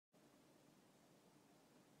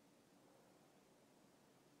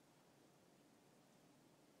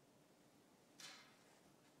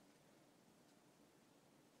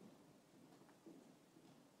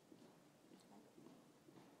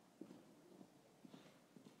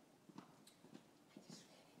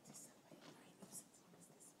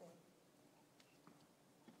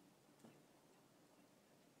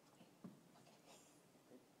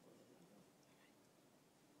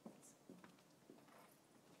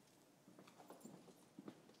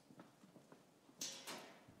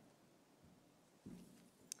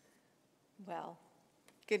Well,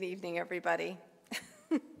 good evening, everybody.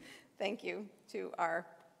 Thank you to our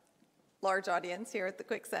large audience here at the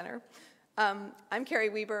Quick Center. I'm Carrie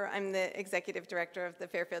Weber. I'm the Executive Director of the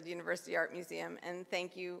Fairfield University Art Museum, and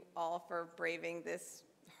thank you all for braving this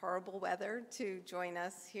horrible weather to join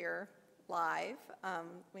us here live.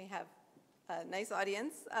 We have a nice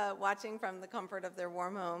audience watching from the comfort of their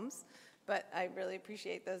warm homes, but I really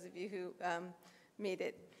appreciate those of you who made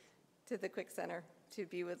it to the Quick Center to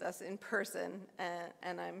be with us in person,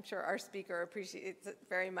 and I'm sure our speaker appreciates it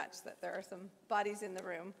very much that there are some bodies in the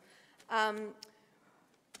room.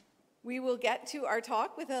 We will get to our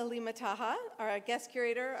talk with Halima Taha, our guest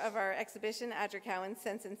curator of our exhibition, Adger Cowans,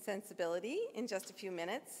 Sense and Sensibility, in just a few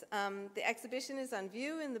minutes. The exhibition is on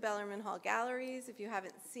view in the Bellarmine Hall Galleries. If you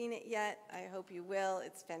haven't seen it yet, I hope you will.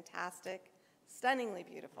 It's fantastic, stunningly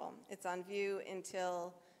beautiful. It's on view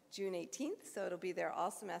until June 18th, so it'll be there all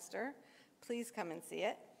semester. Please come and see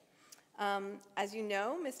it. As you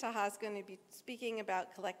know, Ms. Taha is going to be speaking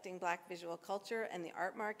about collecting Black visual culture and the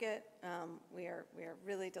art market. We are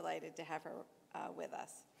really delighted to have her with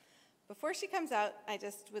us. Before she comes out, I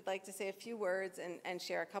just would like to say a few words and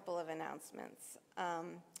share a couple of announcements.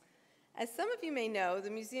 As some of you may know, the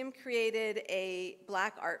museum created a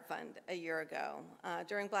Black Art Fund a year ago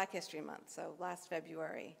during Black History Month, so last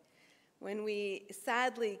February, when we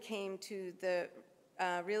sadly came to the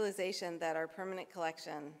realization that our permanent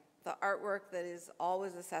collection, the artwork that is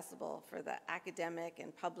always accessible for the academic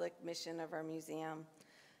and public mission of our museum,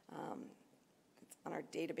 it's on our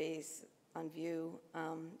database, on view,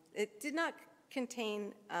 it did not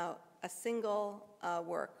contain a single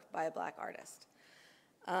work by a Black artist.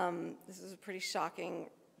 This is a pretty shocking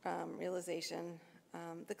realization.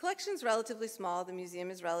 The collection's relatively small, the museum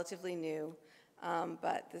is relatively new,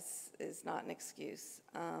 but this is not an excuse.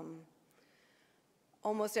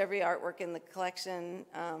 Almost every artwork in the collection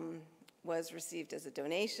was received as a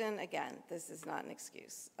donation. Again, this is not an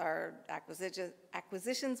excuse. Our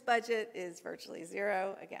acquisitions budget is virtually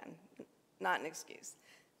zero. Again, not an excuse.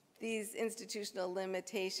 These institutional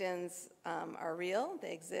limitations are real,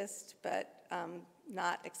 they exist, but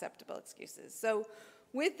not acceptable excuses. So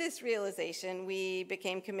with this realization, we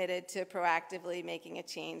became committed to proactively making a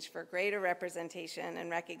change for greater representation and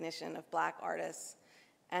recognition of Black artists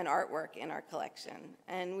and artwork in our collection.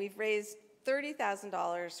 And we've raised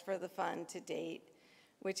 $30,000 for the fund to date,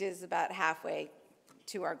 which is about halfway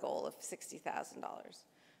to our goal of $60,000.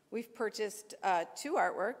 We've purchased 2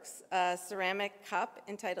 artworks, a ceramic cup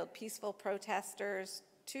entitled Peaceful Protesters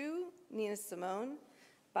 2, Nina Simone,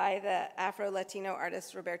 by the Afro-Latino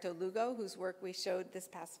artist Roberto Lugo, whose work we showed this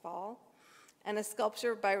past fall, and a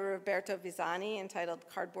sculpture by Roberto Visani entitled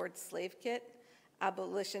Cardboard Slave Kit,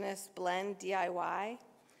 Abolitionist Blend DIY.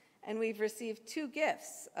 And we've received 2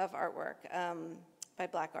 gifts of artwork by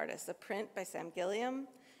Black artists, a print by Sam Gilliam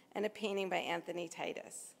and a painting by Anthony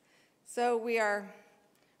Titus. So we're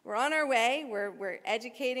on our way, we're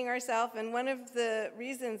educating ourselves, and one of the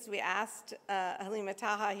reasons we asked Halima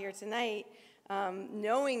Taha here tonight,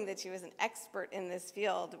 knowing that she was an expert in this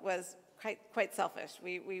field, was quite selfish.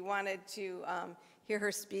 We wanted to hear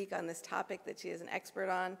her speak on this topic that she is an expert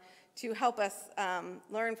on, to help us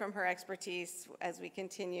learn from her expertise as we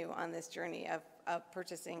continue on this journey of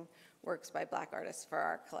purchasing works by Black artists for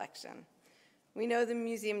our collection. We know the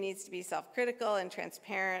museum needs to be self-critical and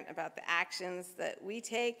transparent about the actions that we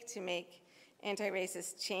take to make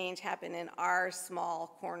anti-racist change happen in our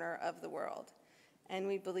small corner of the world. And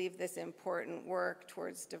we believe this important work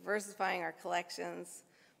towards diversifying our collections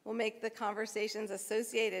will make the conversations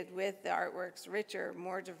associated with the artworks richer,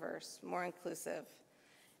 more diverse, more inclusive,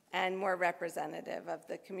 and more representative of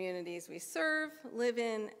the communities we serve, live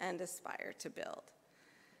in, and aspire to build.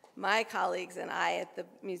 My colleagues and I at the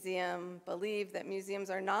museum believe that museums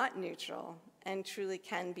are not neutral and truly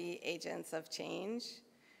can be agents of change.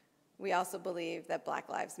 We also believe that Black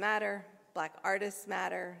lives matter, Black artists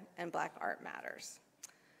matter, and Black art matters.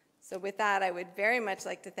 So with that, I would very much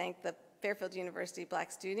like to thank the Fairfield University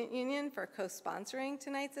Black Student Union for co-sponsoring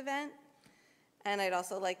tonight's event. And I'd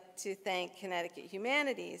also like to thank Connecticut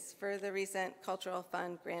Humanities for the recent Cultural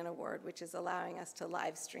Fund Grant Award, which is allowing us to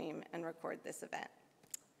live stream and record this event.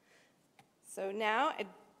 So now I'd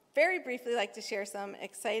very briefly like to share some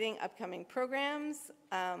exciting upcoming programs.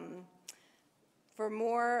 For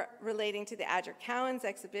more relating to the Adger Cowans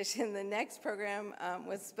exhibition, the next program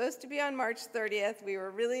was supposed to be on March 30th. We were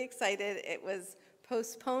really excited. It was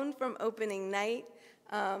postponed from opening night.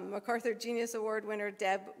 MacArthur Genius Award winner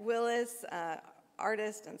Deb Willis,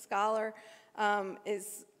 artist and scholar,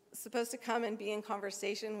 is supposed to come and be in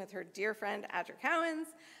conversation with her dear friend Adger Cowans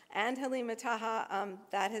and Halima Taha.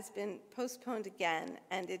 That has been postponed again,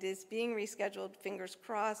 and it is being rescheduled, fingers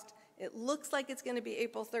crossed. It looks like it's going to be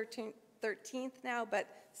April 13th now, but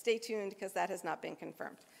stay tuned because that has not been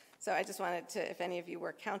confirmed. So I just wanted to, if any of you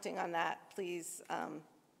were counting on that, please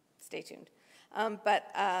stay tuned. But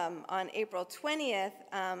on April 20th,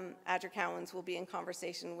 Adger Cowans will be in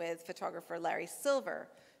conversation with photographer Larry Silver,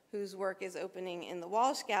 whose work is opening in the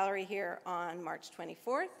Walsh Gallery here on March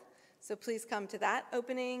 24th. So please come to that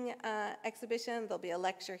opening exhibition. There'll be a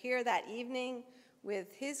lecture here that evening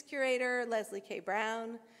with his curator, Leslie K.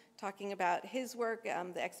 Brown, talking about his work.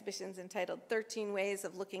 The exhibition's entitled 13 Ways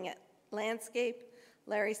of Looking at Landscape,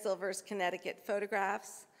 Larry Silver's Connecticut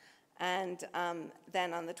Photographs. And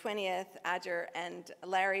then on the 20th, Adger and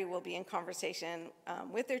Larry will be in conversation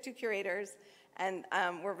with their two curators, and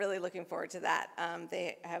we're really looking forward to that.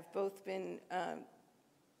 They have both been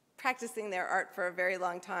practicing their art for a very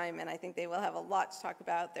long time, and I think they will have a lot to talk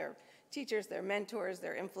about, their teachers, their mentors,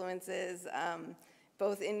 their influences,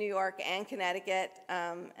 both in New York and Connecticut,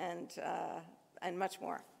 and much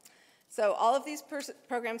more. So all of these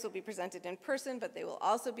programs will be presented in person, but they will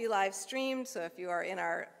also be live streamed, so if you are in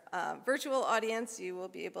our virtual audience, you will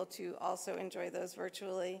be able to also enjoy those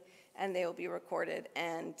virtually, and they will be recorded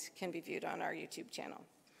and can be viewed on our YouTube channel.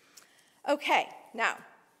 Okay, now,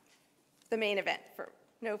 the main event.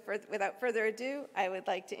 Without further ado, I would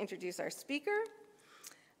like to introduce our speaker.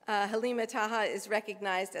 Halima Taha is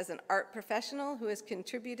recognized as an art professional who has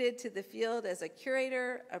contributed to the field as a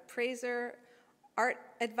curator, appraiser, art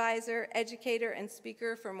advisor, educator, and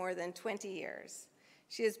speaker for more than 20 years.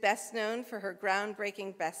 She is best known for her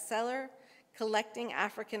groundbreaking bestseller, Collecting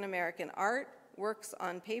African American Art, Works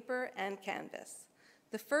on Paper and Canvas,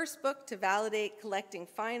 the first book to validate collecting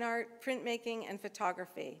fine art, printmaking, and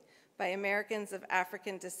photography by Americans of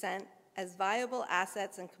African descent as viable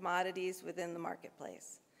assets and commodities within the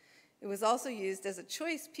marketplace. It was also used as a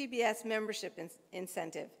choice PBS membership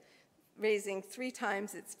incentive, raising 3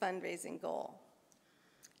 times its fundraising goal.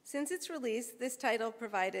 Since its release, this title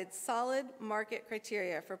provided solid market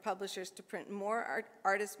criteria for publishers to print more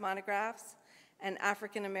artist monographs and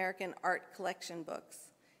African American art collection books,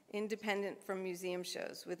 independent from museum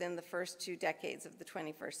shows within the first 2 decades of the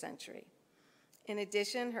 21st century. In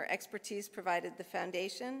addition, her expertise provided the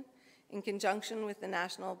foundation, in conjunction with the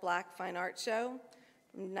National Black Fine Art Show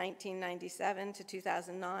from 1997 to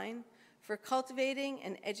 2009, for cultivating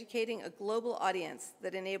and educating a global audience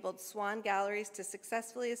that enabled Swan Galleries to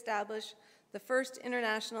successfully establish the first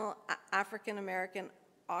international African American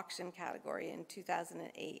auction category in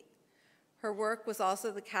 2008. Her work was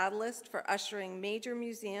also the catalyst for ushering major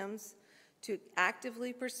museums to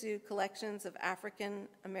actively pursue collections of African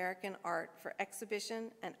American art for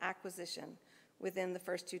exhibition and acquisition within the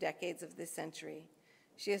first 2 decades of this century.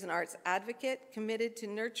 She is an arts advocate committed to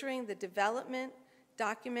nurturing the development,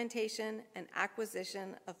 documentation, and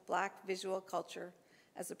acquisition of Black visual culture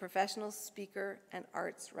as a professional speaker and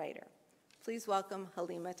arts writer. Please welcome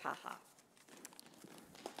Halima Taha.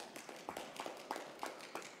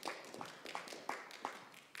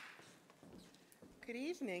 Good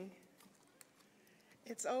evening.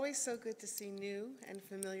 It's always so good to see new and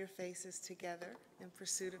familiar faces together in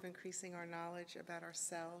pursuit of increasing our knowledge about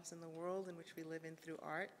ourselves and the world in which we live in through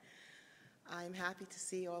art. I'm happy to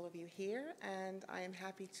see all of you here, and I am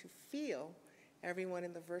happy to feel everyone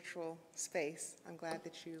in the virtual space. I'm glad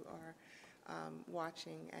that you are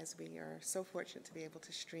watching, as we are so fortunate to be able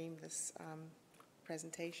to stream this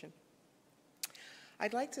presentation.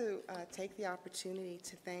 I'd like to take the opportunity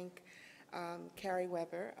to thank Carrie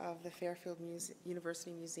Weber of the Fairfield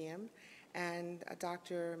University Museum and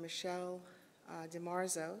Dr. Michelle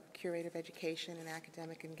DiMarzo, Curator of Education and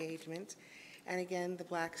Academic Engagement, and again the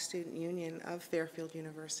Black Student Union of Fairfield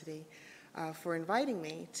University for inviting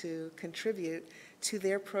me to contribute to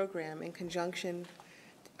their program in conjunction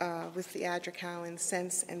with the Adger Cowans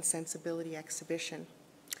Sense and Sensibility exhibition.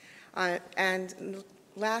 And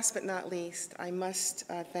last but not least, I must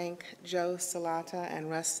thank Joe Salata and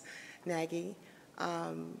Russ Nagy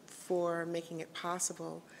for making it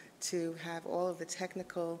possible to have all of the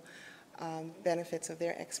technical benefits of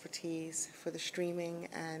their expertise for the streaming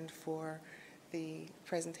and for the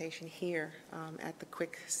presentation here at the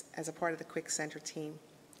as a part of the Quick Center team.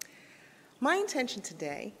 My intention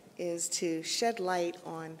today is to shed light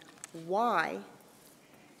on why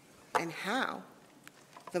and how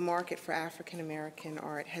the market for African American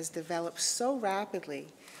art has developed so rapidly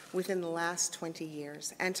within the last 20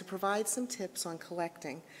 years, and to provide some tips on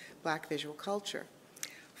collecting Black visual culture.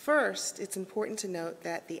 First, it's important to note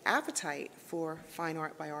that the appetite for fine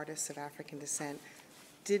art by artists of African descent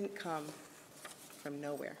didn't come from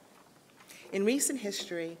nowhere. In recent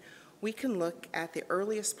history, we can look at the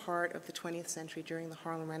earliest part of the 20th century during the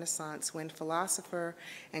Harlem Renaissance, when philosopher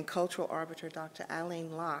and cultural arbiter Dr.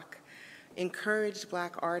 Alain Locke encouraged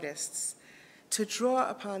Black artists to draw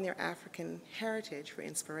upon their African heritage for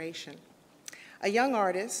inspiration. A young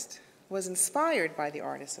artist was inspired by the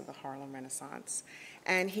artists of the Harlem Renaissance,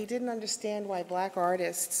 and he didn't understand why Black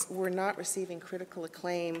artists were not receiving critical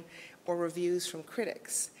acclaim or reviews from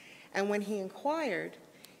critics. And when he inquired,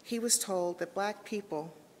 he was told that Black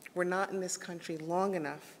people were not in this country long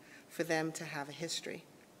enough for them to have a history.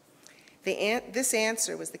 This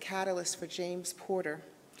answer was the catalyst for James Porter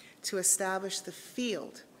to establish the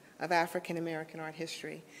field of African American art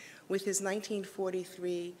history with his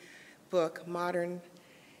 1943 book, Modern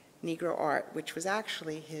Negro Art, which was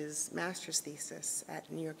actually his master's thesis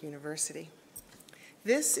at New York University.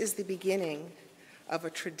 This is the beginning of a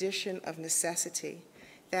tradition of necessity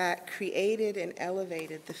that created and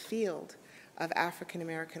elevated the field of African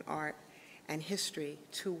American art and history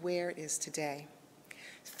to where it is today.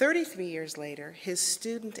 33 years later, his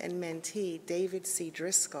student and mentee, David C.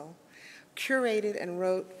 Driscoll, curated and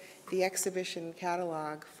wrote the exhibition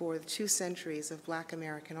catalog for the 2 centuries of Black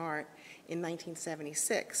American art in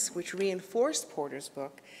 1976, which reinforced Porter's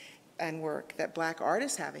book and work that Black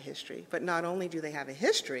artists have a history, but not only do they have a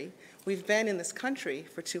history, we've been in this country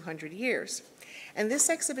for 200 years. And this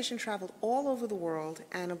exhibition traveled all over the world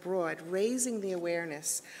and abroad, raising the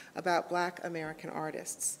awareness about Black American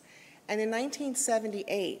artists. And in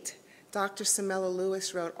 1978, Dr. Samela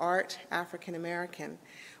Lewis wrote Art African American,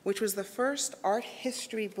 which was the first art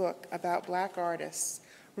history book about Black artists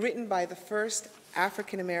written by the first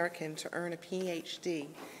African American to earn a PhD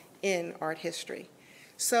in art history.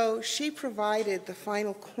 So she provided the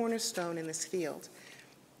final cornerstone in this field.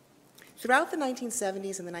 Throughout the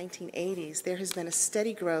 1970s and the 1980s, there has been a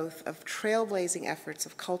steady growth of trailblazing efforts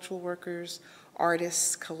of cultural workers,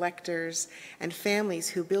 artists, collectors, and families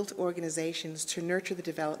who built organizations to nurture the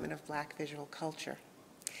development of Black visual culture.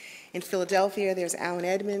 In Philadelphia, there's Alan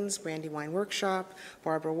Edmonds' Brandywine Workshop,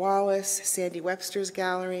 Barbara Wallace, Sandy Webster's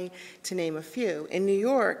Gallery, to name a few. In New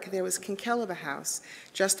York, there was Kinkelaba House,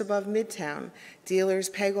 just above Midtown, dealers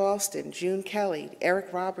Peg Alston, June Kelly,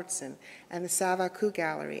 Eric Robertson, and the Savaku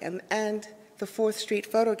Gallery, and the 4th Street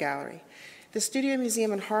Photo Gallery, the Studio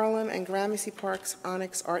Museum in Harlem, and Gramercy Park's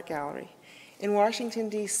Onyx Art Gallery. In Washington,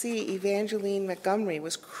 D.C., Evangeline Montgomery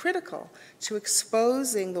was critical to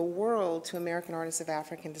exposing the world to American artists of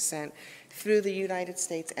African descent through the United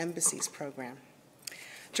States Embassy's program.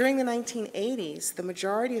 During the 1980s, the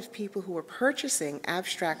majority of people who were purchasing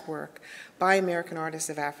abstract work by American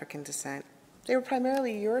artists of African descent, they were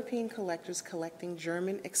primarily European collectors collecting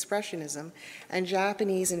German Expressionism and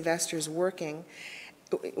Japanese investors working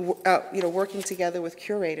together with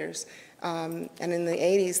curators. And in the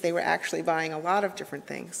 80s, they were actually buying a lot of different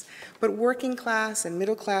things. But working class and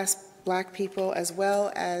middle class Black people, as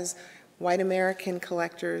well as white American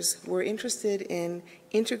collectors, were interested in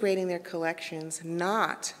integrating their collections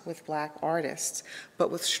not with Black artists,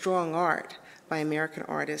 but with strong art by American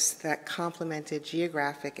artists that complemented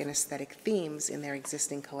geographic and aesthetic themes in their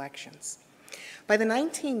existing collections. By the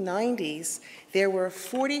 1990s, there were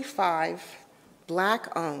 45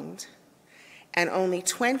 Black-owned and only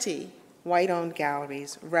 20 white-owned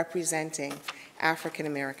galleries representing African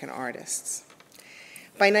American artists.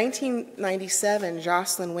 By 1997,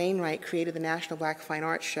 Jocelyn Wainwright created the National Black Fine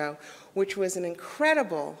Arts Show, which was an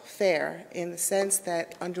incredible fair in the sense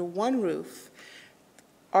that under one roof,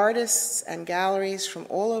 artists and galleries from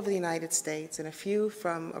all over the United States and a few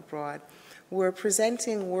from abroad were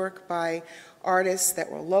presenting work by artists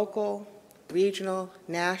that were local, regional,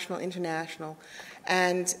 national, international,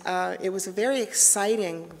 and it was a very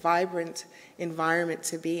exciting, vibrant environment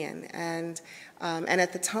to be in. And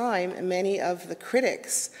at the time, many of the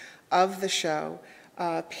critics of the show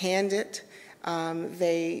panned it.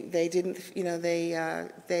 They didn't,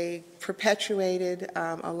 they perpetuated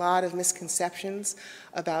a lot of misconceptions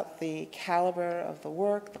about the caliber of the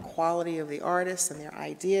work, the quality of the artists and their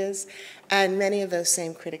ideas. And many of those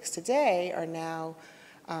same critics today are now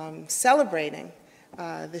celebrating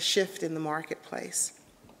the shift in the marketplace.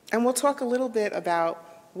 And we'll talk a little bit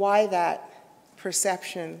about why that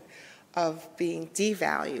perception of being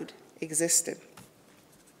devalued existed.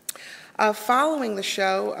 Following the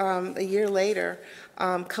show, a year later,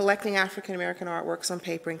 Collecting African American Artworks on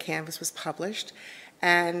Paper and Canvas was published,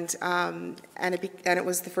 and it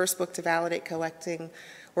was the first book to validate collecting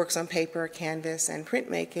works on paper, canvas, and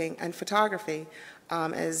printmaking and photography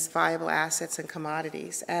as viable assets and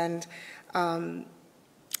commodities. And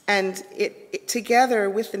And together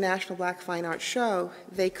with the National Black Fine Arts Show,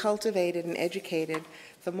 they cultivated and educated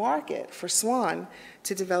the market for Swan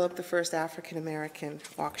to develop the first African American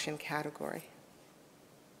auction category.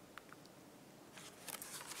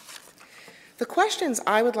 The questions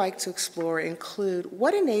I would like to explore include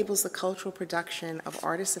what enables the cultural production of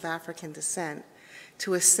artists of African descent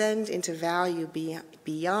to ascend into value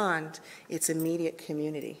beyond its immediate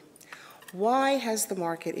community? Why has the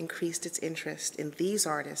market increased its interest in these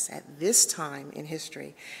artists at this time in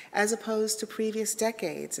history, as opposed to previous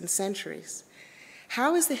decades and centuries?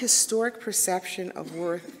 How is the historic perception of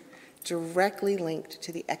worth directly linked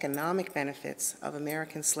to the economic benefits of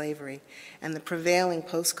American slavery and the prevailing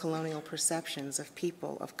post-colonial perceptions of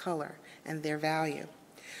people of color and their value?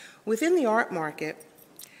 Within the art market,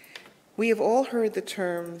 we have all heard the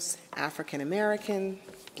terms African American,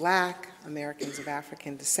 Black, Americans of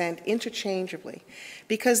African descent interchangeably,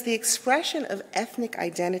 because the expression of ethnic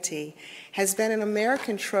identity has been an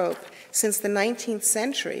American trope since the 19th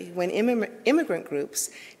century, when immigrant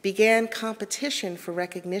groups began competition for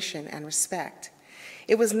recognition and respect.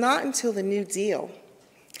 It was not until the New Deal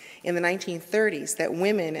in the 1930s that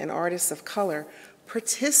women and artists of color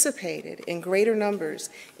participated in greater numbers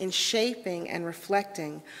in shaping and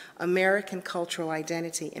reflecting American cultural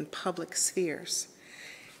identity in public spheres,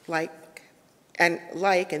 like and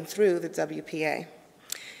through the WPA.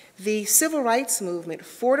 The civil rights movement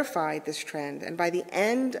fortified this trend, and by the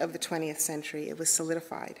end of the 20th century, it was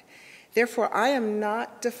solidified. Therefore, I am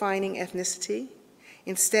not defining ethnicity.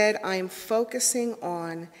 Instead, I am focusing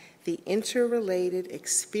on the interrelated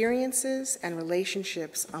experiences and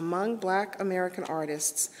relationships among Black American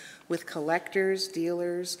artists with collectors,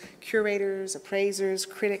 dealers, curators, appraisers,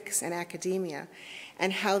 critics, and academia,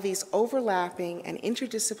 and how these overlapping and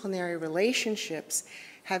interdisciplinary relationships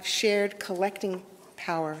have shared collecting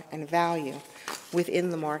power and value within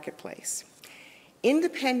the marketplace.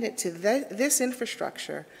 Independent to this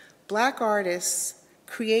infrastructure, Black artists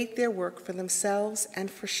create their work for themselves and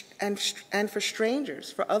for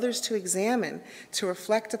strangers, for others to examine, to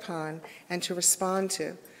reflect upon, and to respond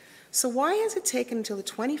to. So why has it taken until the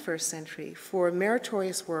 21st century for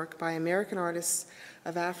meritorious work by American artists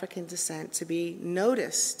of African descent to be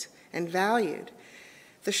noticed and valued?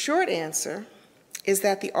 The short answer is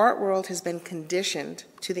that the art world has been conditioned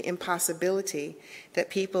to the impossibility that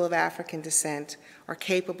people of African descent are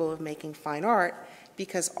capable of making fine art,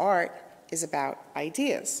 because art is about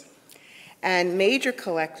ideas. And major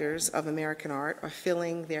collectors of American art are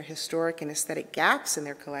filling their historic and aesthetic gaps in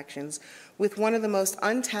their collections with one of the most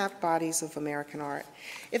untapped bodies of American art.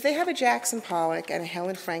 If they have a Jackson Pollock and a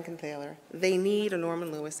Helen Frankenthaler, they need a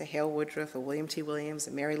Norman Lewis, a Hale Woodruff, a William T. Williams,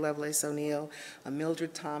 a Mary Lovelace O'Neill, a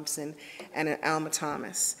Mildred Thompson, and an Alma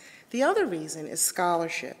Thomas. The other reason is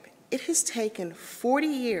scholarship. It has taken 40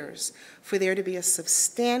 years for there to be a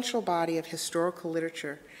substantial body of historical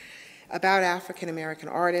literature about African American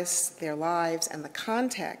artists, their lives, and the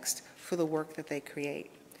context for the work that they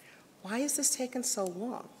create. Why has this taken so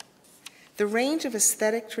long? The range of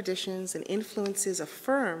aesthetic traditions and influences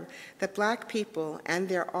affirm that Black people and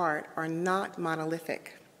their art are not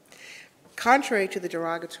monolithic, contrary to the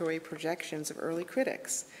derogatory projections of early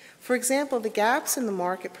critics. For example, the gaps in the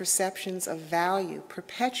market perceptions of value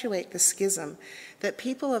perpetuate the schism that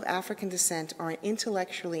people of African descent are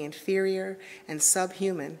intellectually inferior and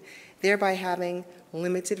subhuman, thereby having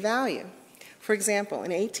limited value. For example,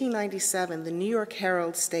 in 1897, the New York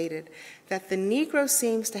Herald stated that the Negro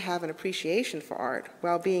seems to have an appreciation for art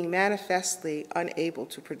while being manifestly unable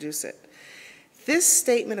to produce it. This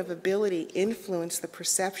statement of ability influenced the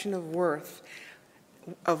perception of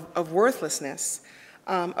worthlessness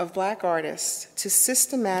of Black artists to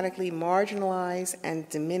systematically marginalize and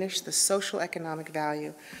diminish the social economic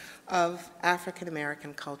value of African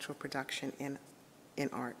American cultural production in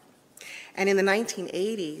art. And in the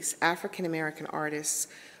 1980s, African American artists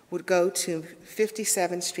would go to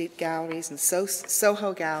 57th Street galleries and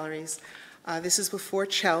Soho galleries. This is before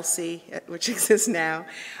Chelsea, which exists now.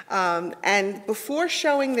 And before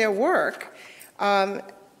showing their work and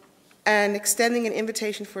extending an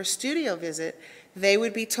invitation for a studio visit, they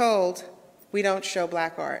would be told, "We don't show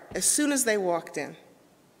Black art," as soon as they walked in.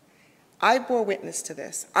 I bore witness to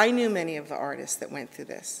this. I knew many of the artists that went through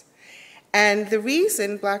this. And the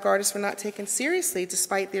reason Black artists were not taken seriously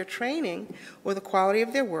despite their training or the quality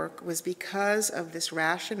of their work was because of this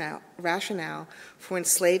rationale for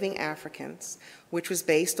enslaving Africans, which was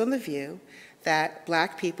based on the view that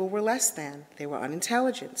Black people were less than. They were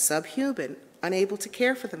unintelligent, subhuman, unable to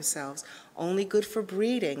care for themselves, only good for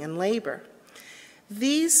breeding and labor.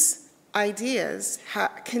 These ideas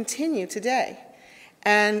continue today.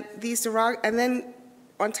 And then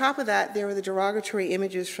On top of that, there were the derogatory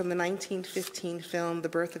images from the 1915 film, The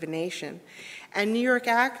Birth of a Nation, and New York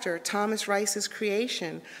actor Thomas Rice's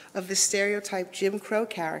creation of the stereotyped Jim Crow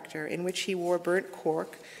character in which he wore burnt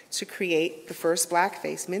cork to create the first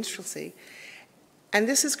blackface minstrelsy. And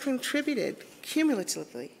this has contributed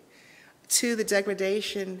cumulatively to the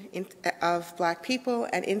degradation of Black people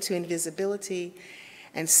and into invisibility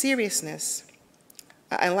and seriousness,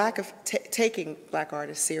 and lack of taking Black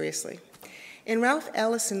artists seriously. In Ralph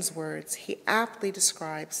Ellison's words, he aptly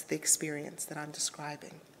describes the experience that I'm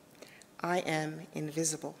describing. I am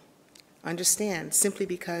invisible. Understand, simply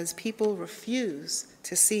because people refuse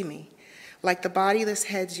to see me. Like the bodiless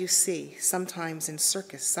heads you see, sometimes in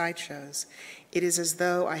circus sideshows, it is as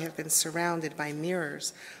though I have been surrounded by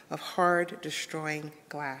mirrors of hard, destroying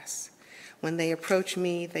glass. When they approach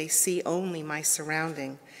me, they see only my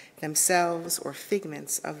surrounding, themselves or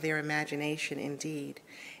figments of their imagination indeed,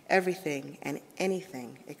 everything and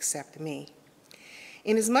anything except me.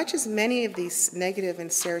 Inasmuch as many of these negative and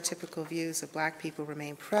stereotypical views of Black people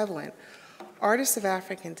remain prevalent, artists of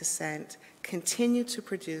African descent continue to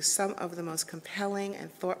produce some of the most compelling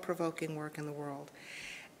and thought-provoking work in the world.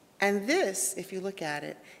 And this, if you look at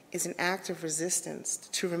it, is an act of resistance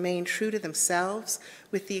to remain true to themselves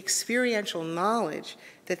with the experiential knowledge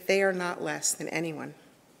that they are not less than anyone.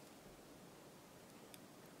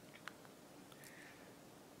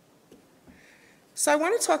 So I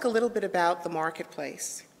want to talk a little bit about the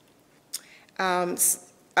marketplace, because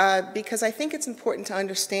I think it's important to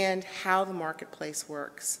understand how the marketplace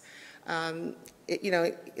works.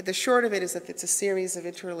 The short of it is that it's a series of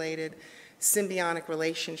interrelated symbiotic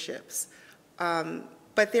relationships.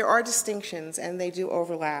 But there are distinctions, and they do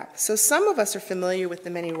overlap. So some of us are familiar with the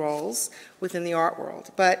many roles within the art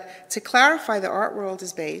world. But to clarify, the art world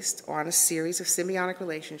is based on a series of symbiotic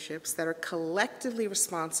relationships that are collectively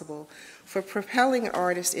responsible for propelling an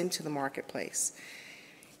artist into the marketplace.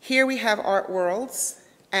 Here we have art worlds,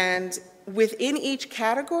 and within each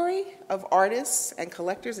category of artists and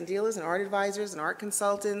collectors and dealers and art advisors and art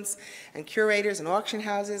consultants and curators and auction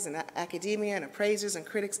houses and academia and appraisers and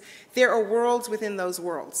critics, there are worlds within those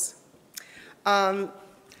worlds. But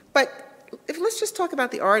let's just talk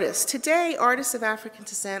about the artists. Today, artists of African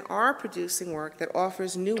descent are producing work that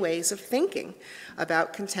offers new ways of thinking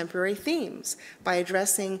about contemporary themes by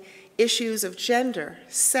addressing issues of gender,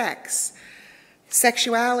 sex,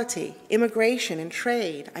 sexuality, immigration and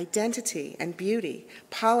trade, identity and beauty,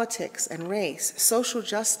 politics and race, social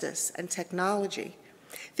justice and technology.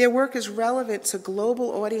 Their work is relevant to global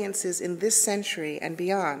audiences in this century and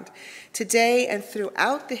beyond. Today and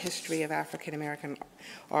throughout the history of African American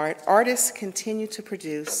art, artists continue to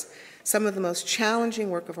produce some of the most challenging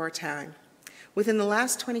work of our time. Within the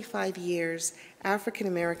last 25 years, African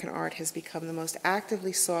American art has become the most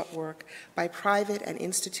actively sought work by private and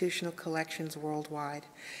institutional collections worldwide.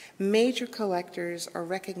 Major collectors are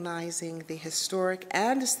recognizing the historic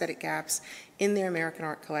and aesthetic gaps in their American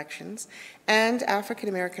art collections, and African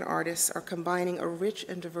American artists are combining a rich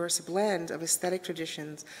and diverse blend of aesthetic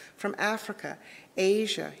traditions from Africa,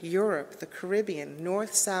 Asia, Europe, the Caribbean,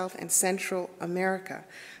 North, South, and Central America.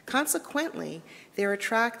 Consequently, they're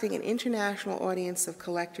attracting an international audience of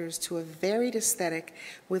collectors to a varied aesthetic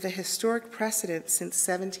with a historic precedent since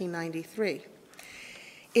 1793.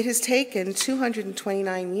 It has taken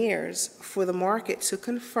 229 years for the market to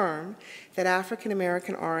confirm that African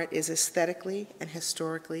American art is aesthetically and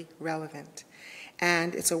historically relevant,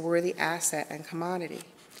 and it's a worthy asset and commodity.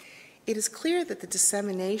 It is clear that the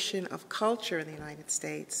dissemination of culture in the United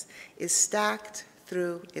States is stacked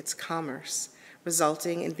through its commerce,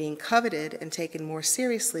 resulting in being coveted and taken more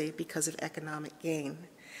seriously because of economic gain.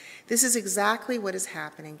 This is exactly what is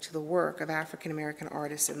happening to the work of African American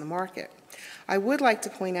artists in the market. I would like to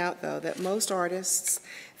point out, though, that most artists,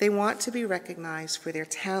 they want to be recognized for their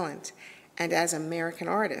talent and as American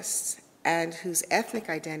artists, and whose ethnic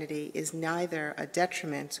identity is neither a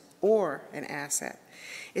detriment or an asset.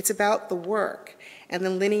 It's about the work and the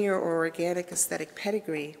linear or organic aesthetic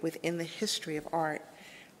pedigree within the history of art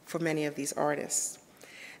for many of these artists.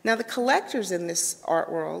 Now, the collectors in this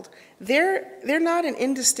art world, they're not an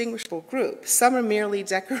indistinguishable group. Some are merely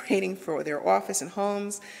decorating for their office and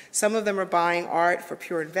homes. Some of them are buying art for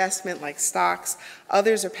pure investment, like stocks.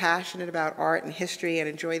 Others are passionate about art and history and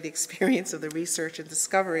enjoy the experience of the research and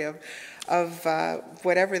discovery of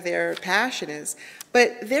whatever their passion is.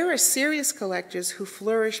 But there are serious collectors who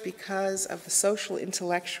flourish because of the social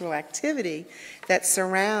intellectual activity that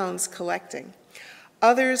surrounds collecting.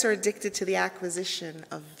 Others are addicted to the acquisition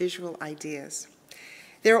of visual ideas.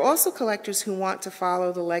 There are also collectors who want to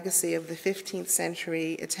follow the legacy of the 15th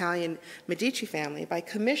century Italian Medici family by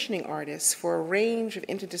commissioning artists for a range of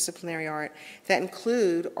interdisciplinary art that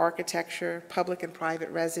include architecture, public and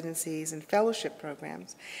private residencies, and fellowship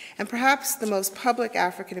programs. And perhaps the most public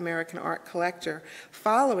African-American art collector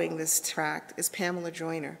following this tract is Pamela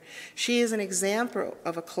Joyner. She is an example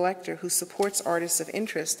of a collector who supports artists of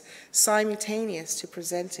interest simultaneous to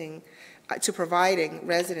providing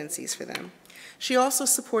residencies for them. She also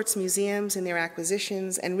supports museums in their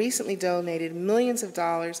acquisitions and recently donated millions of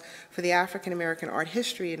dollars for the African American Art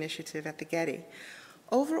History Initiative at the Getty.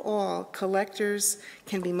 Overall, collectors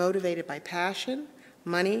can be motivated by passion,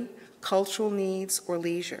 money, cultural needs, or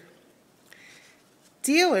leisure.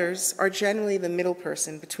 Dealers are generally the middle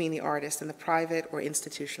person between the artist and the private or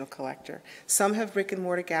institutional collector. Some have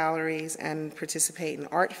brick-and-mortar galleries and participate in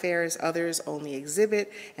art fairs. Others only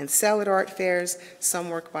exhibit and sell at art fairs. Some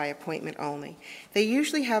work by appointment only. They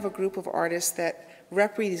usually have a group of artists that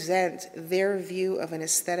represent their view of an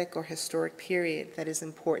aesthetic or historic period that is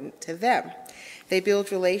important to them. They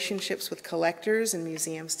build relationships with collectors and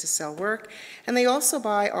museums to sell work, and they also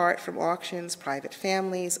buy art from auctions, private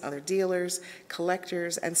families, other dealers,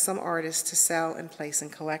 collectors, and some artists to sell and place in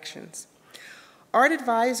collections. Art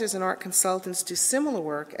advisors and art consultants do similar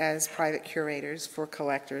work as private curators for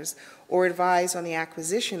collectors, or advise on the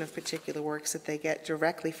acquisition of particular works that they get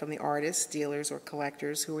directly from the artists, dealers, or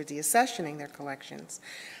collectors who are deaccessioning their collections.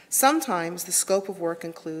 Sometimes the scope of work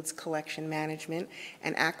includes collection management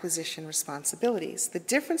and acquisition responsibilities. The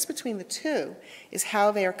difference between the two is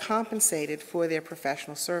how they are compensated for their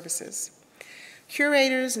professional services.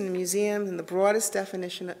 Curators in museums, in the broadest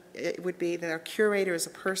definition, it would be that a curator is a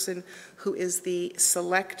person who is the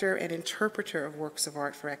selector and interpreter of works of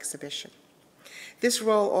art for exhibition. This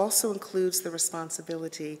role also includes the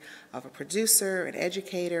responsibility of a producer, an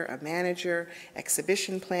educator, a manager,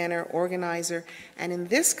 exhibition planner, organizer, and in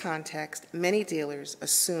this context, many dealers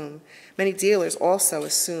also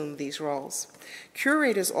assume these roles.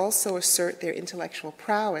 Curators also assert their intellectual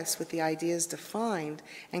prowess with the ideas defined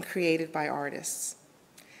and created by artists.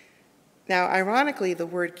 Now, ironically, the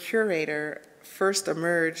word curator first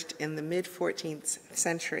emerged in the mid-14th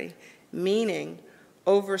century, meaning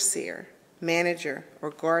overseer, manager, or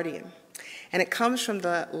guardian. And it comes from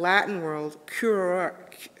the Latin word curare,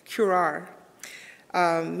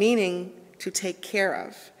 meaning to take care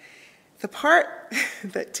of. The part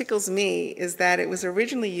that tickles me is that it was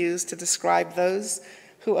originally used to describe those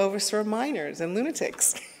who oversaw minors and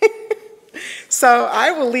lunatics. So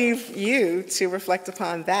I will leave you to reflect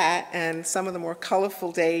upon that and some of the more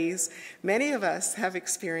colorful days many of us have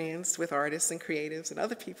experienced with artists and creatives and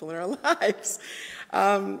other people in our lives.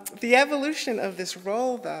 The evolution of this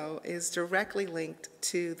role, though, is directly linked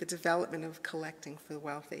to the development of collecting for the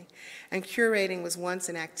wealthy. And curating was once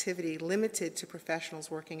an activity limited to professionals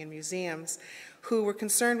working in museums who were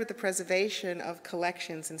concerned with the preservation of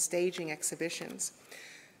collections and staging exhibitions.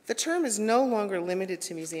 The term is no longer limited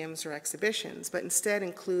to museums or exhibitions, but instead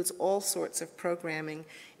includes all sorts of programming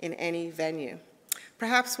in any venue.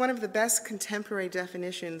 Perhaps one of the best contemporary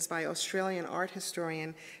definitions by Australian art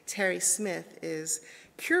historian Terry Smith is,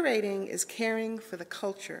 curating is caring for the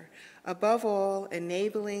culture, above all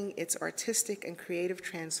enabling its artistic and creative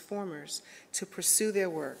transformers to pursue their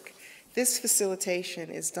work. This facilitation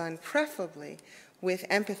is done preferably with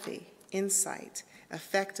empathy, insight,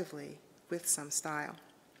 effectively with some style.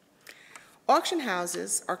 Auction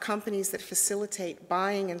houses are companies that facilitate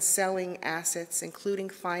buying and selling assets, including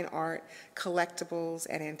fine art, collectibles,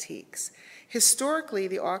 and antiques. Historically,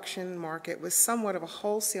 the auction market was somewhat of a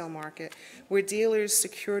wholesale market where dealers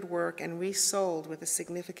secured work and resold with a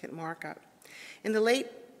significant markup. In the late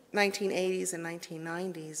 1980s and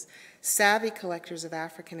 1990s, savvy collectors of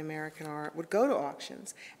African American art would go to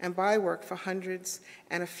auctions and buy work for hundreds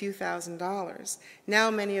and a few $1,000s.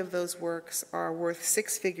 Now many of those works are worth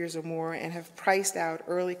six figures or more and have priced out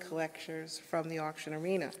early collectors from the auction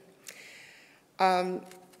arena.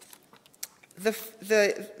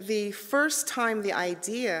 The first time the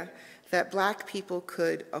idea that Black people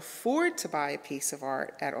could afford to buy a piece of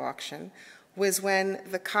art at auction was when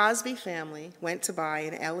the Cosby family went to buy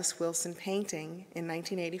an Ellis Wilson painting in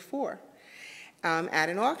 1984 at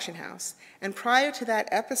an auction house. And prior to that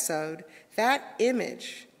episode, that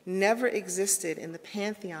image never existed in the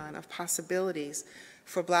pantheon of possibilities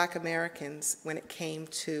for Black Americans when it came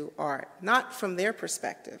to art, not from their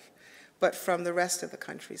perspective, but from the rest of the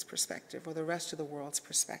country's perspective or the rest of the world's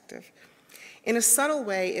perspective. In a subtle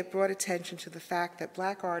way, it brought attention to the fact that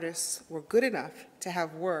Black artists were good enough to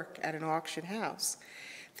have work at an auction house.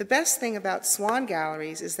 The best thing about Swan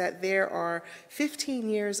galleries is that there are 15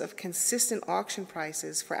 years of consistent auction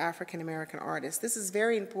prices for African American artists. This is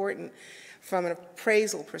very important from an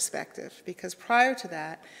appraisal perspective, because prior to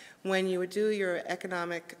that, when you would do your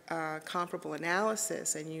economic comparable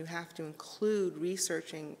analysis and you have to include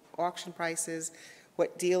researching auction prices,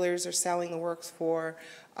 what dealers are selling the works for,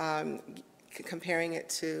 comparing it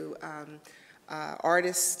to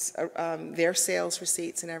artists, their sales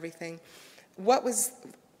receipts and everything, what was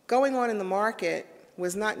going on in the market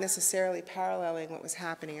was not necessarily paralleling what was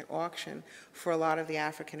happening at auction for a lot of the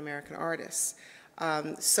African American artists.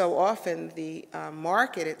 So often the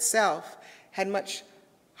market itself had much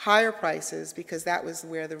higher prices because that was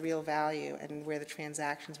where the real value and where the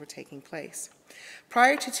transactions were taking place.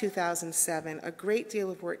 Prior to 2007, a great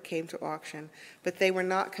deal of work came to auction, but they were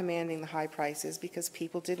not commanding the high prices because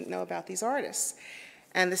people didn't know about these artists.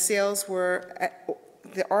 And the sales were,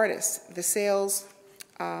 the sales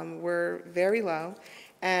were very low,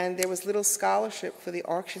 and there was little scholarship for the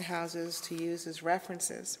auction houses to use as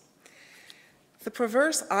references. The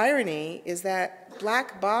perverse irony is that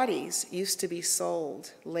black bodies used to be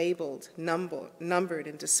sold, labeled, numbered,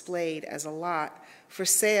 and displayed as a lot for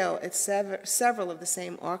sale at several of the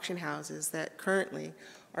same auction houses that currently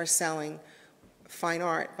are selling fine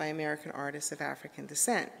art by American artists of African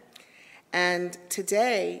descent. And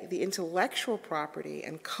today, the intellectual property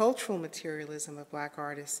and cultural materialism of black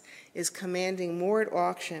artists is commanding more at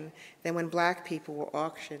auction than when black people were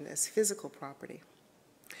auctioned as physical property.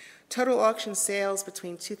 Total auction sales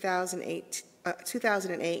between 2008 and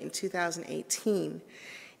 2018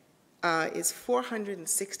 is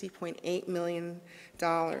 $460.8 million.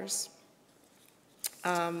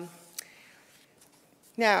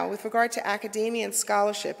 Now, with regard to academia and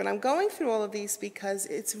scholarship, and I'm going through all of these because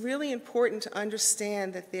it's really important to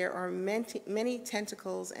understand that there are many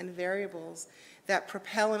tentacles and variables that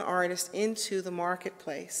propel an artist into the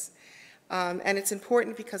marketplace. And it's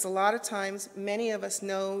important because a lot of times, many of us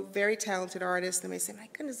know very talented artists, and they say, my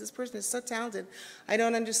goodness, this person is so talented. I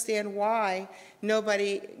don't understand why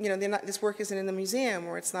nobody, this work isn't in the museum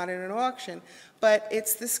or it's not in an auction. But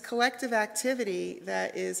it's this collective activity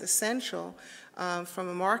that is essential from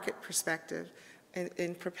a market perspective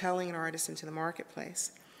in propelling an artist into the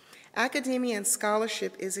marketplace. Academia and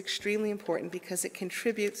scholarship is extremely important because it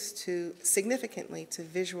contributes significantly to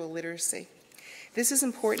visual literacy. This is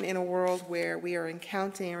important in a world where we are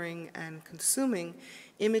encountering and consuming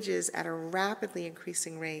images at a rapidly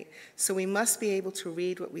increasing rate, so we must be able to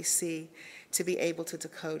read what we see to be able to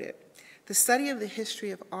decode it. The study of the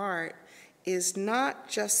history of art is not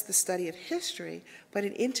just the study of history, but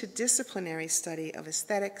an interdisciplinary study of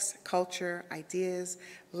aesthetics, culture, ideas,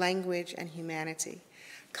 language, and humanity.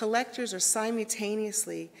 Collectors are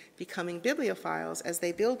simultaneously becoming bibliophiles as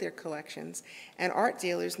they build their collections, and art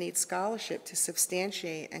dealers need scholarship to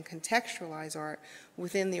substantiate and contextualize art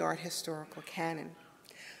within the art historical canon.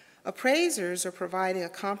 Appraisers are providing a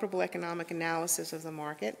comparable economic analysis of the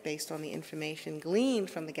market based on the information gleaned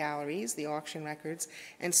from the galleries, the auction records,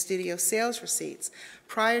 and studio sales receipts.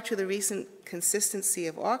 Prior to the recent consistency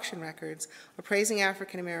of auction records, appraising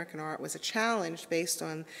African American art was a challenge based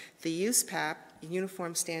on the USPAP,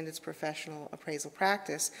 Uniform Standards Professional Appraisal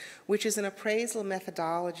Practice, which is an appraisal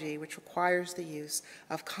methodology which requires the use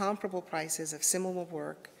of comparable prices of similar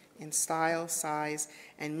work in style, size,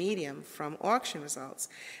 and medium from auction results.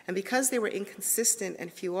 And because there were inconsistent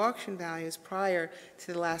and few auction values prior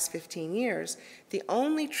to the last 15 years, the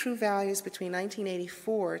only true values between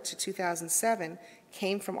 1984 to 2007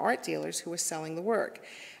 came from art dealers who were selling the work.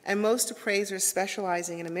 And most appraisers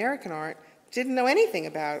specializing in American art didn't know anything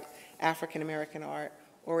about African American art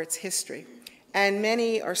or its history. And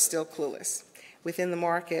many are still clueless within the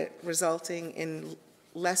market, resulting in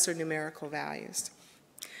lesser numerical values.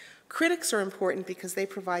 Critics are important because they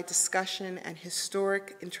provide discussion and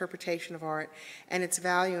historic interpretation of art and its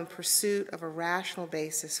value in pursuit of a rational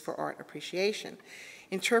basis for art appreciation.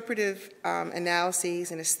 Interpretive analyses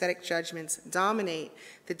and aesthetic judgments dominate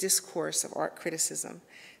the discourse of art criticism.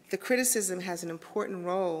 The criticism has an important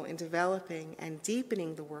role in developing and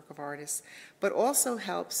deepening the work of artists, but also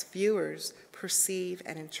helps viewers perceive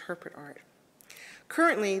and interpret art.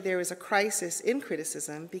 Currently, there is a crisis in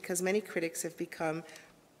criticism because many critics have become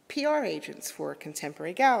PR agents for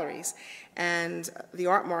contemporary galleries, and the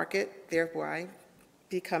art market, thereby,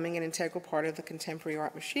 becoming an integral part of the contemporary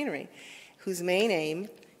art machinery, whose main aim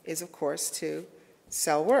is, of course, to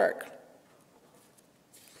sell work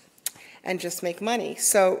and just make money.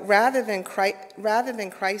 So rather than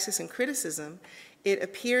crisis and criticism, it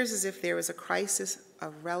appears as if there is a crisis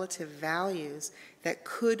of relative values that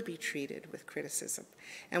could be treated with criticism.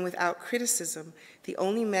 And without criticism, the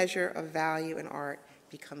only measure of value in art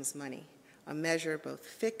becomes money, a measure both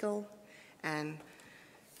fickle and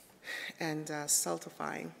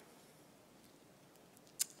stultifying.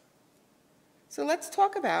 So let's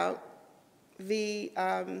talk about the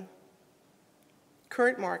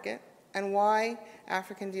current market and why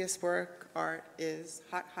African diasporic art is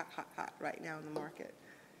hot, hot, hot, hot right now in the market.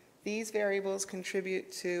 These variables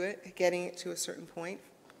contribute to it, getting it to a certain point.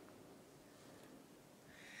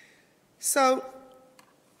 So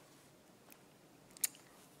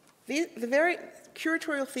the very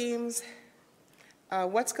curatorial themes,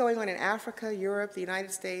 what's going on in Africa, Europe, the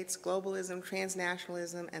United States, globalism,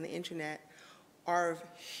 transnationalism, and the internet are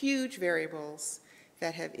huge variables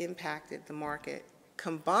that have impacted the market,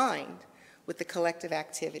 combined with the collective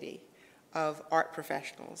activity of art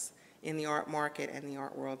professionals in the art market and the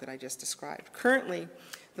art world that I just described. Currently,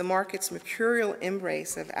 the market's mercurial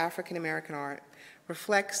embrace of African American art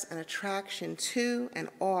reflects an attraction to and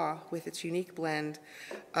awe with its unique blend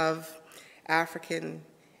of African,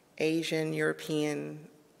 Asian, European,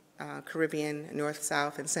 Caribbean, North,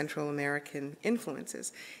 South, and Central American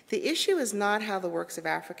influences. The issue is not how the works of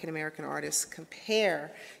African American artists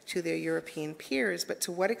compare to their European peers, but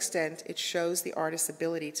to what extent it shows the artist's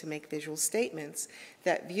ability to make visual statements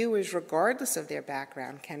that viewers, regardless of their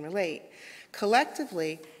background, can relate.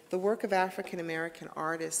 Collectively, the work of African American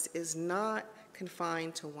artists is not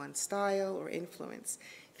confined to one style or influence.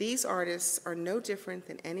 These artists are no different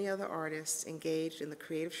than any other artists engaged in the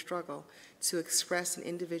creative struggle to express an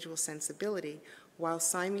individual sensibility while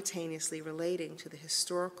simultaneously relating to the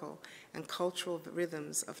historical and cultural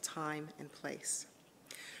rhythms of time and place.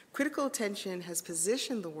 Critical attention has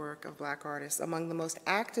positioned the work of Black artists among the most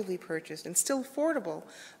actively purchased and still affordable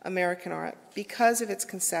American art because of its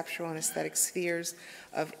conceptual and aesthetic spheres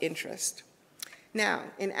of interest. Now,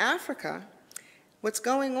 in Africa, what's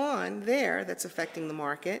going on there that's affecting the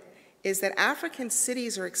market is that African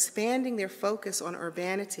cities are expanding their focus on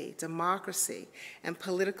urbanity, democracy, and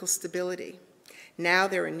political stability. Now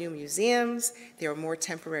there are new museums, there are more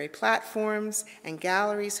temporary platforms, and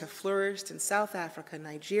galleries have flourished in South Africa,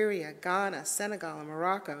 Nigeria, Ghana, Senegal, and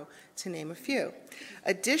Morocco, to name a few.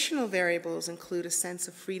 Additional variables include a sense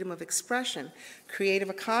of freedom of expression. Creative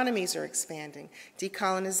economies are expanding.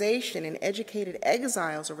 Decolonization and educated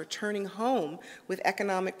exiles are returning home with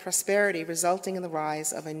economic prosperity, resulting in the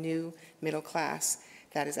rise of a new middle class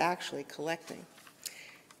that is actually collecting.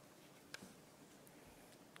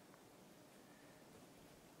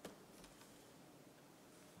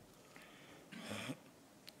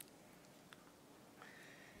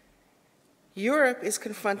 Europe is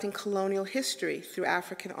confronting colonial history through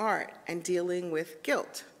African art and dealing with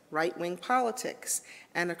guilt, right-wing politics,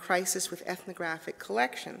 and a crisis with ethnographic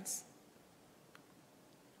collections.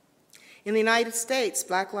 In the United States,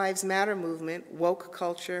 Black Lives Matter movement, woke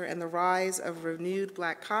culture, and the rise of renewed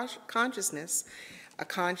Black consciousness, a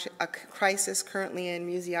crisis currently in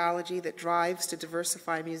museology that drives to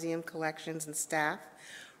diversify museum collections and staff,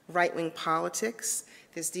 right-wing politics,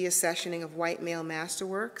 there's deaccessioning of white male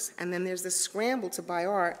masterworks, and then there's the scramble to buy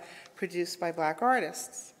art produced by Black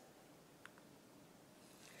artists.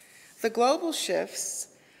 The global shifts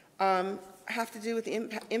have to do with the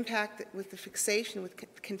impact with the fixation with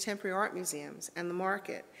contemporary art museums and the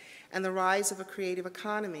market and the rise of a creative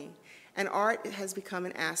economy, and art has become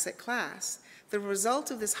an asset class. The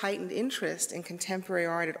result of this heightened interest in contemporary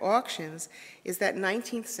art at auctions is that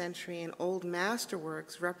 19th century and old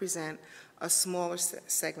masterworks represent a smaller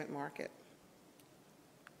segment market.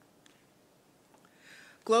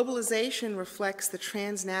 Globalization reflects the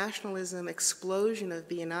transnationalism explosion of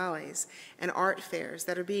biennales and art fairs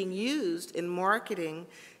that are being used in marketing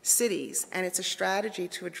cities, and it's a strategy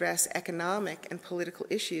to address economic and political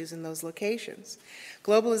issues in those locations.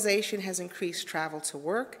 Globalization has increased travel to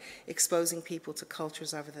work, exposing people to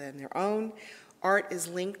cultures other than their own. Art is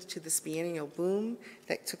linked to this biennial boom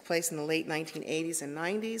that took place in the late 1980s and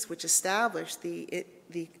 90s, which established the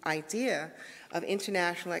idea of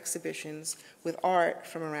international exhibitions with art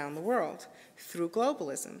from around the world through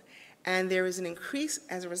globalism. And there is an increase,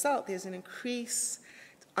 as a result, there's an increase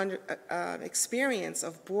experience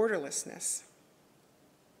of borderlessness.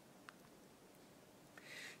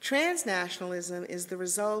 Transnationalism is the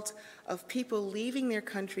result of people leaving their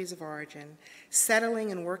countries of origin,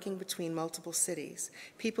 settling and working between multiple cities.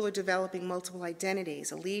 People are developing multiple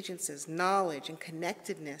identities, allegiances, knowledge, and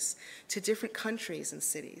connectedness to different countries and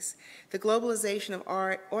cities. The globalization of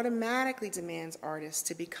art automatically demands artists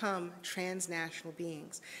to become transnational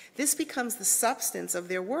beings. This becomes the substance of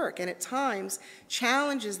their work, and at times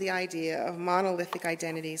challenges the idea of monolithic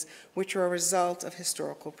identities, which are a result of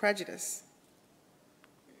historical prejudice.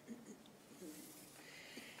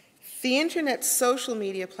 The internet's social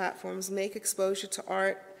media platforms make exposure to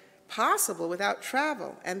art possible without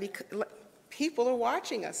travel, and people are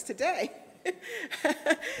watching us today.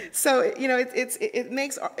 So, you know, it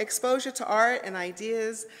makes exposure to art and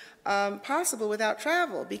ideas possible without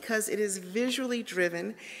travel because it is visually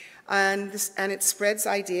driven, and it spreads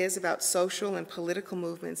ideas about social and political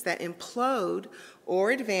movements that implode or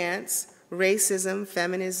advance racism,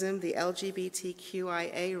 feminism, the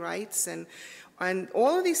LGBTQIA rights, and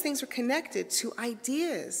all of these things are connected to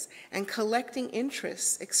ideas and collecting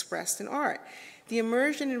interests expressed in art. The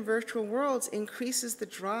immersion in virtual worlds increases the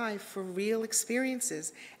drive for real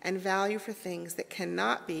experiences and value for things that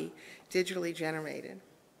cannot be digitally generated.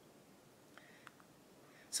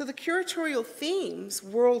 So the curatorial themes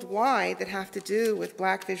worldwide that have to do with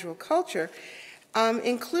Black visual culture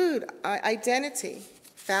include identity,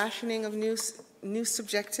 fashioning of new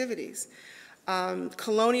subjectivities,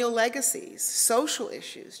 colonial legacies, social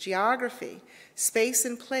issues, geography, space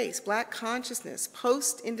and place, Black consciousness,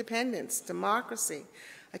 post-independence, democracy,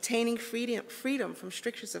 attaining freedom from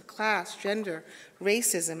strictures of class, gender,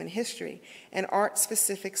 racism, and history, and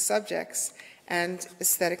art-specific subjects and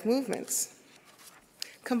aesthetic movements.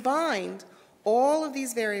 Combined, all of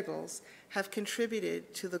these variables have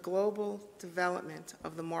contributed to the global development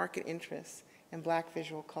of the market interests in Black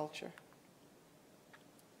visual culture.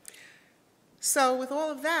 So with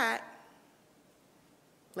all of that,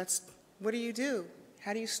 what do you do?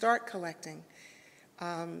 How do you start collecting?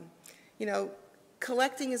 You know,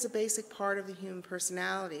 collecting is a basic part of the human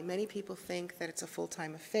personality. Many people think that it's a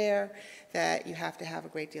full-time affair, that you have to have a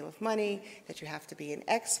great deal of money, that you have to be an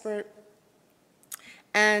expert.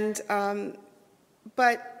 And,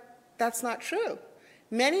 but that's not true.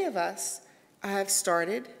 Many of us have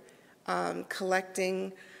started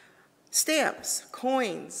collecting stamps,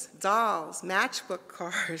 coins, dolls, matchbook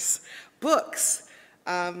cars, books,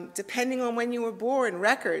 depending on when you were born,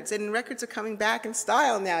 records, and records are coming back in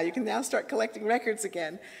style now. You can now start collecting records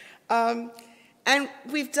again. And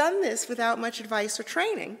we've done this without much advice or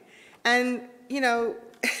training. And, you know,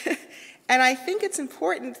 and I think it's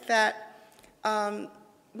important that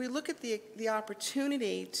we look at the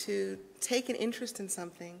opportunity to take an interest in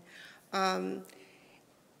something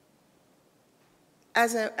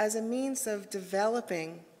as a means of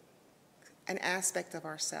developing an aspect of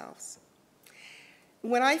ourselves.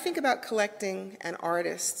 When I think about collecting and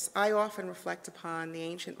artists, I often reflect upon the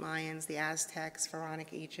ancient Mayans, the Aztecs,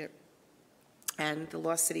 pharaonic Egypt, and the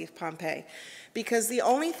lost city of Pompeii, because the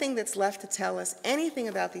only thing that's left to tell us anything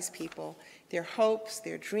about these people, their hopes,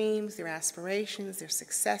 their dreams, their aspirations, their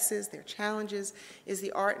successes, their challenges, is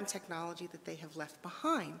the art and technology that they have left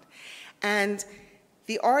behind. And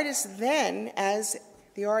the artists then, as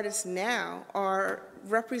the artists now, are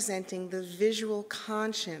representing the visual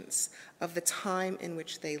conscience of the time in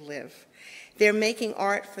which they live. They're making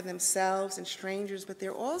art for themselves and strangers, but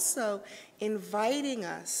they're also inviting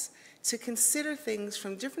us to consider things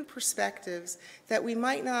from different perspectives that we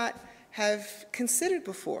might not have considered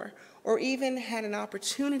before, or even had an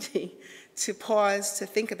opportunity to pause to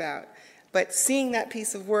think about. But seeing that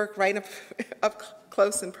piece of work right up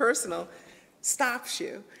close and personal stops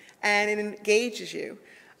you, and it engages you.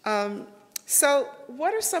 So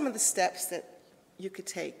what are some of the steps that you could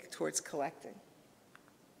take towards collecting?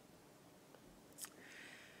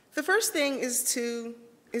 The first thing is to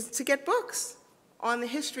get books on the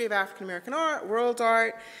history of African American art, world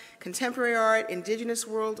art, contemporary art, indigenous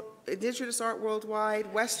art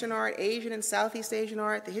worldwide, Western art, Asian and Southeast Asian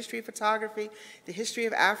art, the history of photography, the history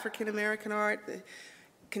of African American art, the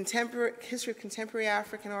history of contemporary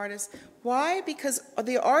African artists. Why? Because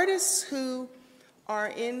the artists who are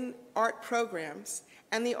in art programs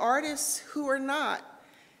and the artists who are not,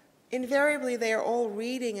 invariably they are all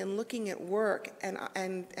reading and looking at work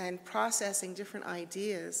and processing different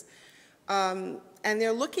ideas. And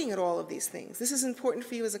they're looking at all of these things. This is important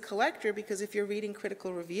for you as a collector because if you're reading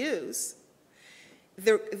critical reviews,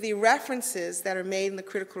 the references that are made in the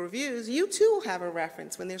critical reviews, you too will have a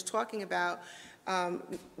reference when there's talking about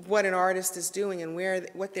what an artist is doing and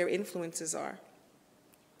what their influences are.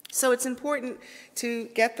 So it's important to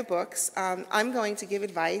get the books. I'm going to give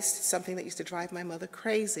advice, something that used to drive my mother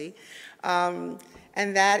crazy, and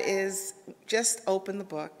that is just open the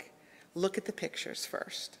book, look at the pictures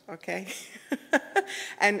first, okay?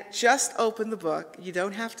 And just open the book. You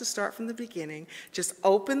don't have to start from the beginning. Just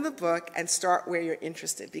open the book and start where you're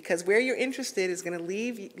interested, because where you're interested is going to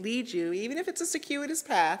lead you, even if it's a circuitous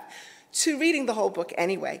path, to reading the whole book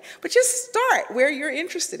anyway. But just start where you're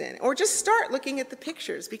interested in, or just start looking at the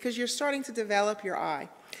pictures, because you're starting to develop your eye.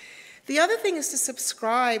 The other thing is to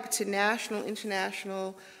subscribe to national,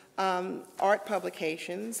 international art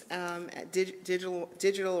publications,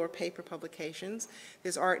 digital or paper publications.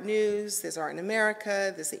 There's Art News, there's Art in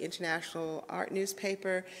America, there's the International Art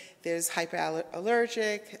Newspaper, there's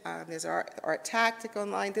Hyperallergic, there's Art Tactic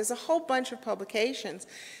online. There's a whole bunch of publications.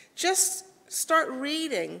 Just start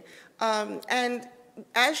reading. And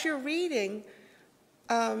as you're reading,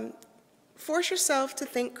 force yourself to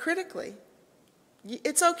think critically.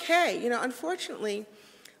 It's okay. You know, unfortunately,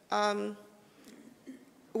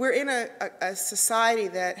 we're in a society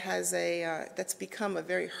that has that's become a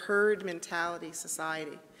very herd mentality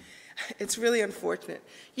society. It's really unfortunate.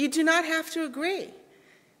 You do not have to agree.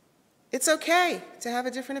 It's okay to have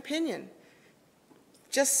a different opinion.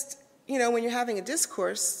 Just, you know, when you're having a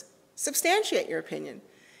discourse, substantiate your opinion.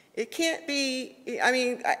 It can't be, I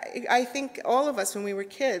mean, I think all of us when we were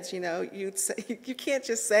kids, you know, you'd say, you can't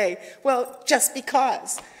just say, well, just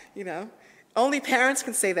because, you know. Only parents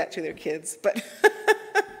can say that to their kids, but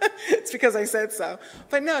it's because I said so.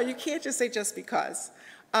 But no, you can't just say just because.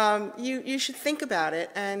 You should think about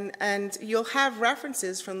it, and you'll have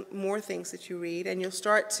references from more things that you read, and you'll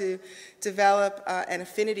start to develop an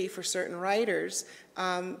affinity for certain writers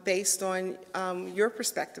based on your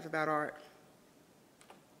perspective about art.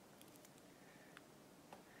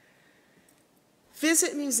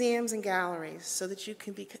 Visit museums and galleries so that you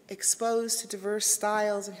can be exposed to diverse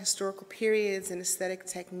styles and historical periods and aesthetic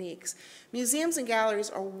techniques. Museums and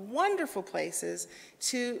galleries are wonderful places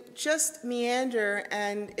to just meander,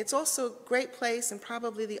 and it's also a great place and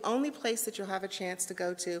probably the only place that you'll have a chance to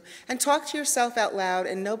go to and talk to yourself out loud,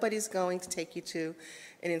 and nobody's going to take you to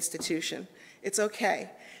an institution. It's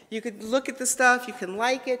okay. You could look at the stuff, you can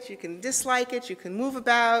like it, you can dislike it, you can move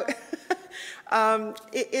about.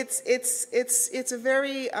 It's a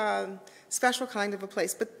very special kind of a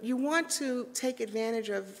place, but you want to take advantage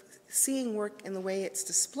of seeing work in the way it's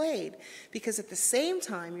displayed, because at the same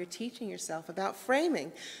time you're teaching yourself about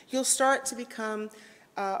framing. You'll start to become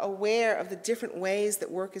aware of the different ways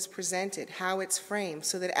that work is presented, how it's framed,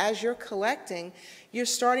 so that as you're collecting, you're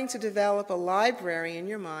starting to develop a library in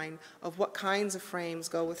your mind of what kinds of frames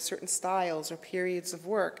go with certain styles or periods of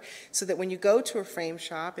work, so that when you go to a frame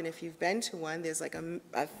shop, and if you've been to one, there's like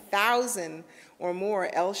 1,000 or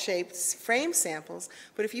more L-shaped frame samples,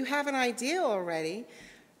 but if you have an idea already,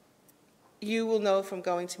 you will know from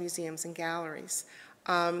going to museums and galleries.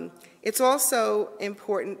 It's also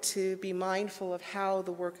important to be mindful of how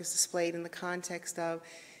the work is displayed in the context of,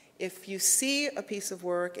 if you see a piece of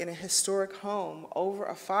work in a historic home over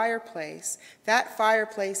a fireplace, that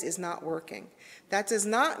fireplace is not working. That does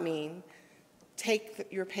not mean take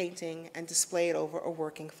your painting and display it over a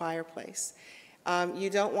working fireplace. You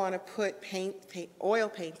don't want to put oil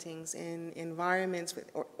paintings in environments with,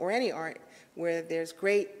 or any art where there's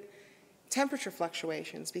great temperature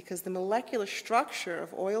fluctuations, because the molecular structure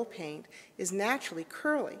of oil paint is naturally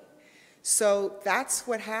curly. So that's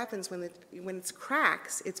what happens when it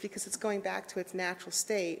cracks. It's because it's going back to its natural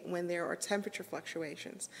state when there are temperature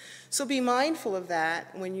fluctuations. So be mindful of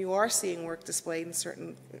that when you are seeing work displayed in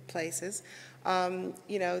certain places. You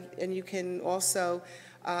know, and you can also,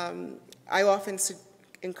 I often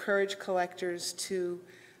encourage collectors to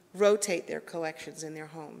rotate their collections in their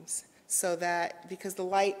homes, so that, because the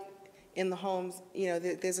light in the homes, you know,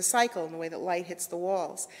 there's a cycle in the way that light hits the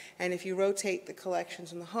walls. And if you rotate the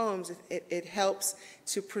collections in the homes, it helps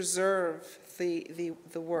to preserve the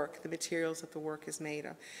work, the materials that the work is made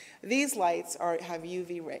of. These lights have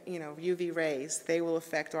UV rays. They will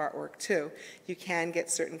affect artwork too. You can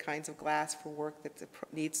get certain kinds of glass for work that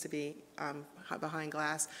needs to be behind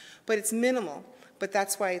glass, but it's minimal. But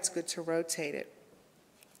that's why it's good to rotate it.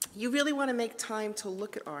 You really want to make time to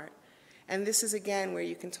look at art. And this is, again, where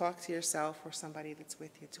you can talk to yourself or somebody that's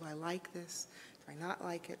with you. Do I like this? Do I not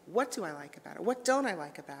like it? What do I like about it? What don't I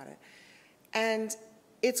like about it? And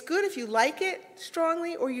it's good if you like it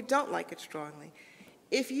strongly or you don't like it strongly.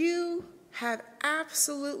 If you have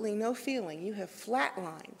absolutely no feeling, you have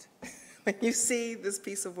flatlined when you see this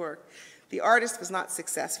piece of work, the artist was not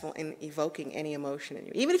successful in evoking any emotion in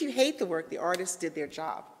you. Even if you hate the work, the artist did their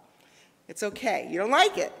job. It's okay. You don't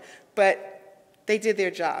like it, but they did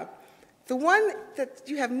their job. The one that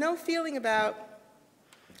you have no feeling about,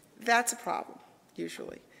 that's a problem,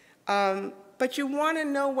 usually. But you want to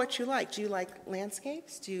know what you like. Do you like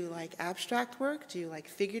landscapes? Do you like abstract work? Do you like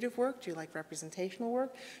figurative work? Do you like representational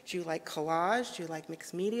work? Do you like collage? Do you like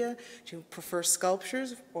mixed media? Do you prefer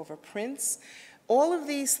sculptures over prints? All of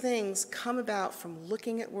these things come about from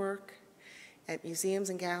looking at work at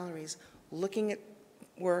museums and galleries, looking at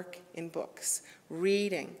work in books,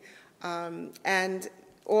 reading, and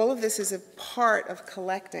all of this is a part of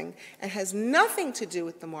collecting and has nothing to do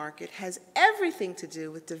with the market, has everything to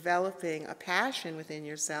do with developing a passion within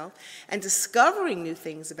yourself and discovering new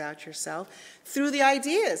things about yourself through the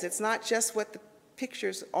ideas. It's not just what the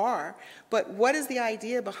pictures are, but what is the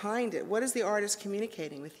idea behind it? What is the artist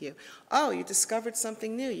communicating with you? Oh, you discovered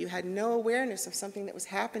something new. You had no awareness of something that was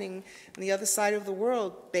happening on the other side of the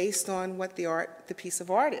world based on what the piece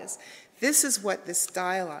of art is. This is what this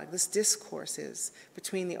dialogue, this discourse is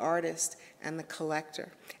between the artist and the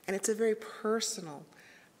collector. And it's a very personal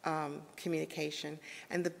communication.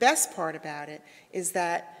 And the best part about it is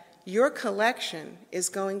that your collection is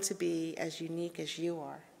going to be as unique as you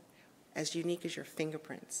are, as unique as your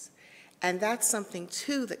fingerprints. And that's something,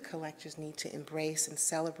 too, that collectors need to embrace and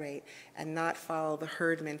celebrate and not follow the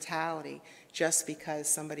herd mentality just because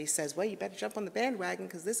somebody says, well, you better jump on the bandwagon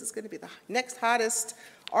because this is going to be the next hottest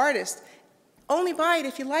artist. Only buy it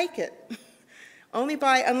if you like it. Only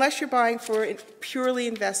buy, unless you're buying for purely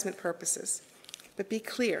investment purposes. But be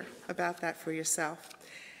clear about that for yourself.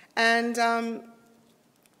 And the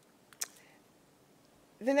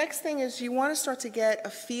next thing is you want to start to get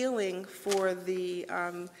a feeling for the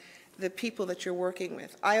people that you're working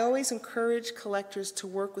with. I always encourage collectors to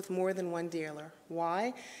work with more than one dealer.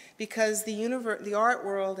 Why? Because the art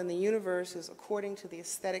world and the universe is according to the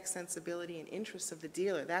aesthetic sensibility and interests of the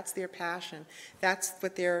dealer. That's their passion. That's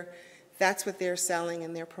what they're selling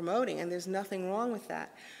and they're promoting, and there's nothing wrong with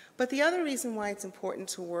that. But the other reason why it's important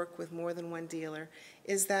to work with more than one dealer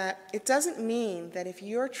is that it doesn't mean that if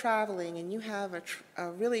you're traveling and you have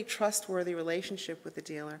a really trustworthy relationship with the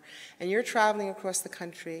dealer and you're traveling across the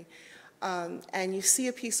country and you see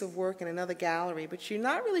a piece of work in another gallery, but you're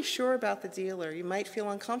not really sure about the dealer, you might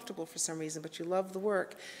feel uncomfortable for some reason, but you love the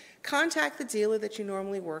work, contact the dealer that you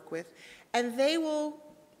normally work with, and they will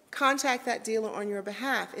contact that dealer on your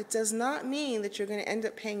behalf. It does not mean that you're going to end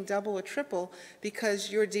up paying double or triple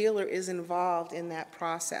because your dealer is involved in that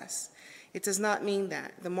process. It does not mean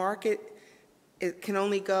that. The market, it can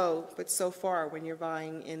only go but so far when you're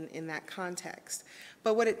buying in that context.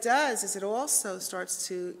 But what it does is it also starts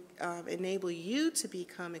to enable you to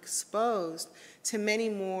become exposed to many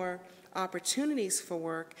more opportunities for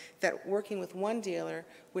work that working with one dealer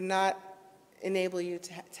would not enable you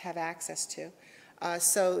to have access to.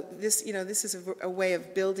 So this, this is a way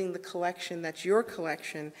of building the collection that's your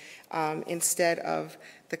collection instead of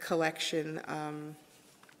the collection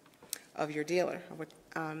of your dealer.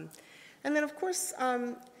 And then, of course,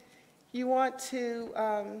 you want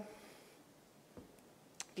to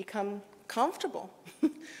become comfortable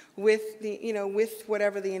with with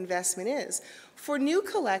whatever the investment is. For new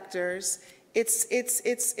collectors, it's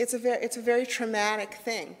a very traumatic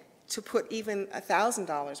thing to put even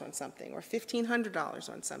 $1,000 on something or $1,500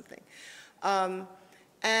 on something.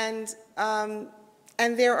 And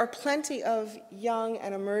there are plenty of young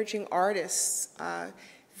and emerging artists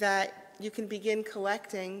that you can begin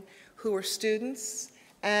collecting who are students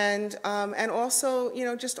and also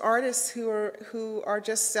just artists who are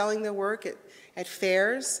just selling their work at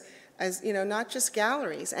fairs, as not just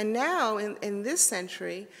galleries. And now in this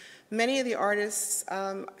century, many of the artists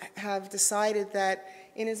have decided that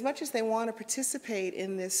in as much as they want to participate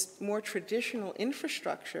in this more traditional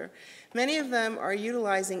infrastructure, many of them are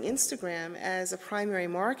utilizing Instagram as a primary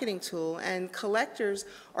marketing tool, and collectors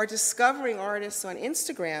are discovering artists on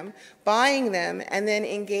Instagram, buying them, and then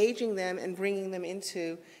engaging them and bringing them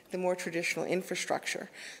into the more traditional infrastructure.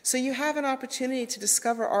 So you have an opportunity to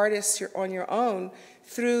discover artists on your own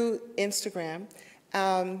through Instagram.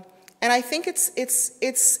 And I think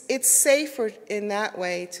it's safer in that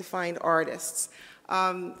way to find artists.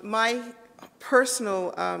 My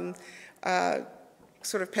personal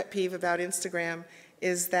sort of pet peeve about Instagram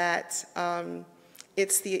is that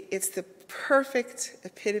it's the perfect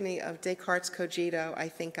epitome of Descartes' cogito, I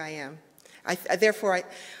think I am. I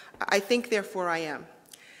think, therefore I am.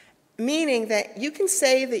 Meaning that you can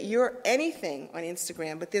say that you're anything on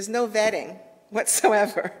Instagram, but there's no vetting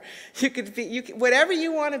whatsoever. You could be, whatever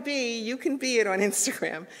you want to be, you can be it on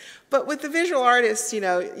Instagram. But with the visual artists,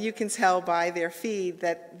 you can tell by their feed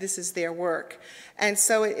that this is their work. And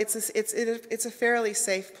so it's a fairly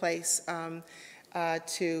safe place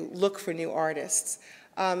to look for new artists.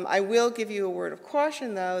 I will give you a word of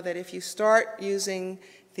caution, though, that if you start using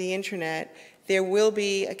the internet, there will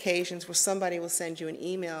be occasions where somebody will send you an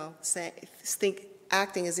email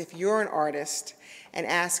acting as if you're an artist and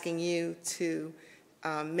asking you to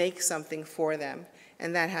make something for them,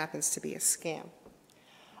 and that happens to be a scam.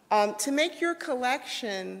 To make your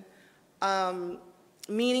collection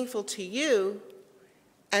meaningful to you,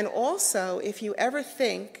 and also if you ever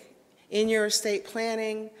think in your estate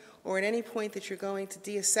planning or at any point that you're going to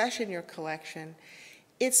deaccession your collection,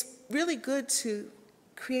 it's really good to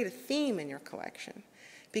create a theme in your collection,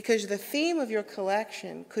 because the theme of your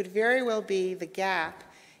collection could very well be the gap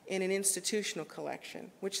in an institutional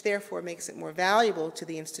collection, which therefore makes it more valuable to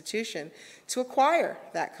the institution to acquire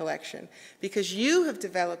that collection, because you have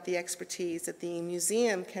developed the expertise that the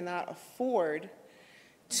museum cannot afford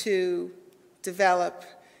to develop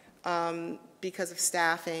because of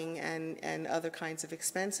staffing and other kinds of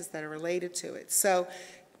expenses that are related to it. So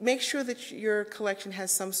make sure that your collection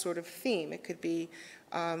has some sort of theme. It could be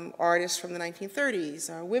artists from the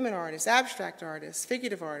 1930s, women artists, abstract artists,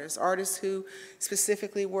 figurative artists, artists who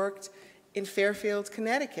specifically worked in Fairfield,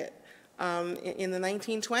 Connecticut in the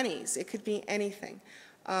 1920s. It could be anything.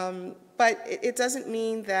 But it doesn't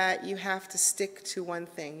mean that you have to stick to one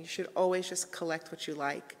thing. You should always just collect what you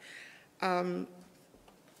like.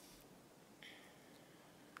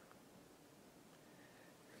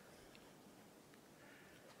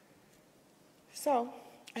 So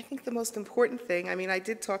I think the most important thing, I mean, I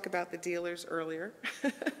did talk about the dealers earlier.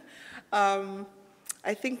 I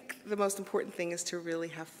think the most important thing is to really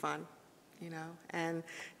have fun, you know, and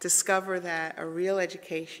discover that a real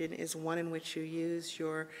education is one in which you use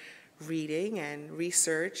your reading and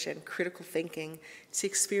research and critical thinking to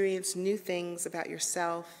experience new things about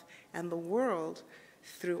yourself and the world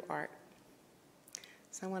through art.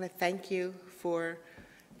 So I want to thank you for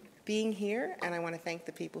being here, and I want to thank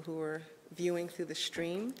the people who are viewing through the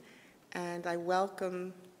stream, and I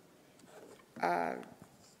welcome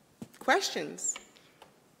questions,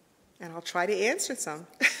 and I'll try to answer some.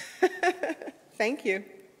 Thank you.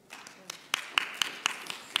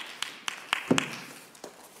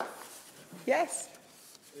 Yes?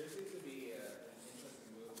 There seems to be an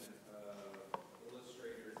interesting movement of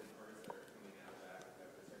illustrators and artists that are coming out of Africa,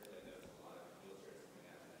 particularly I know there's a lot of illustrators coming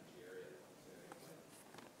out of Nigeria, doing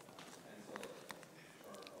like pencil,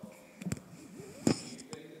 charcoal. Do you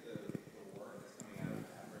think that the work that's coming out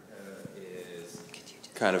of Africa is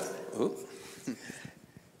kind of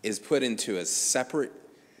is put into a separate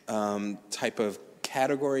type of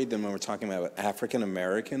category than when we're talking about African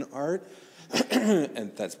American art?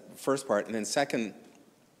 And that's the first part. And then second,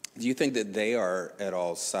 do you think that they are at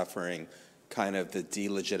all suffering kind of the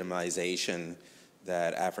delegitimization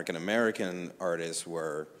that African American artists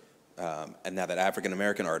were, and now that African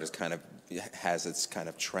American art is kind of has its kind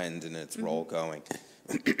of trend and its role going?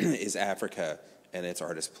 Is Africa and its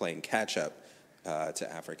artists playing catch up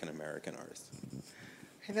to African American artists?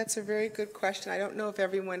 Okay, that's a very good question. I don't know if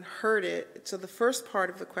everyone heard it. So the first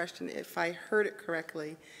part of the question, if I heard it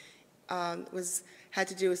correctly, had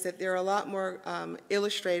to do with that there are a lot more a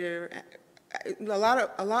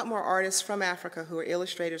lot more artists from Africa who are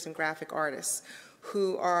illustrators and graphic artists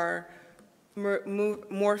who are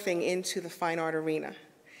morphing into the fine art arena.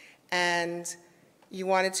 And you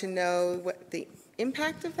wanted to know what the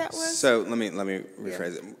impact of that was? So let me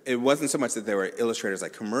rephrase it. It wasn't so much that there were illustrators,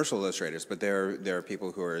 like commercial illustrators, but there are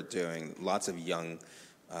people who are doing, lots of young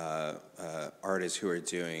artists who are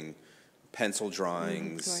doing pencil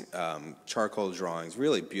drawings, charcoal drawings,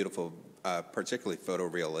 really beautiful, particularly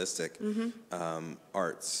photorealistic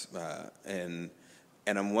arts. And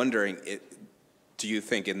I'm wondering, do you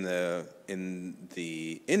think in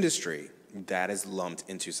the industry that is lumped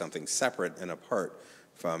into something separate and apart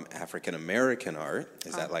from African American art?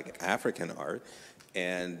 Is that like African art?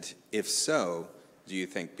 And if so, do you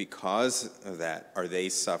think because of that, are they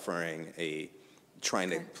suffering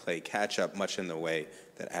trying to play catch up much in the way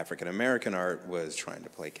that African American art was trying to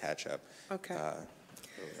play catch up? Okay.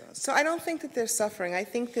 So I don't think that they're suffering. I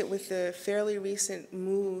think that with the fairly recent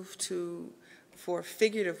move for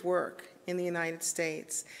figurative work in the United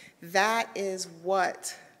States, that is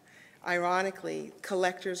what, ironically,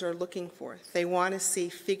 collectors are looking for. They want to see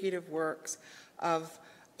figurative works of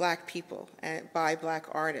Black people and by Black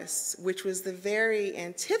artists, which was the very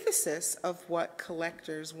antithesis of what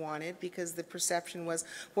collectors wanted, because the perception was,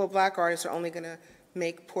 well, Black artists are only going to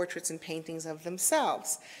make portraits and paintings of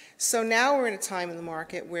themselves. So now we're in a time in the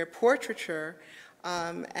market where portraiture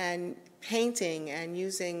and painting and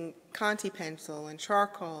using Conti pencil and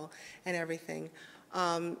charcoal and everything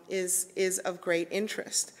is of great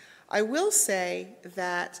interest. I will say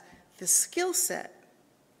that the skill set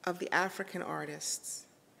of the African artists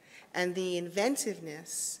and the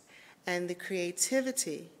inventiveness and the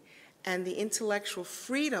creativity and the intellectual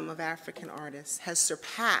freedom of African artists has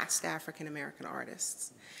surpassed African American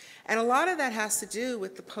artists. And a lot of that has to do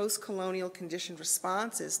with the post-colonial conditioned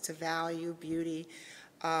responses to value, beauty,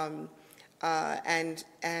 and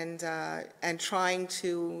trying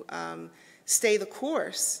to stay the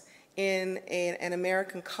course in an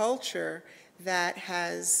American culture that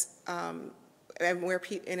has, in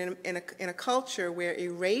a culture where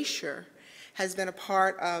erasure has been a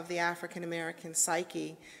part of the African American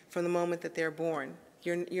psyche from the moment that they're born.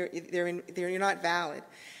 You're not valid.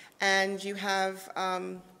 And you have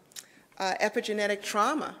epigenetic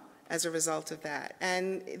trauma as a result of that.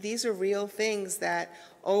 And these are real things that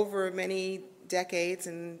over many decades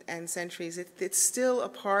and centuries, it's still a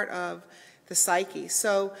part of the psyche.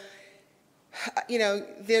 So, you know,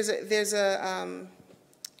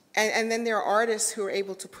 and then there are artists who are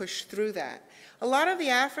able to push through that. A lot of the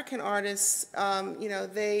African artists, you know,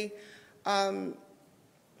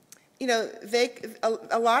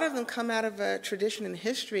 a lot of them come out of a tradition and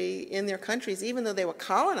history in their countries, even though they were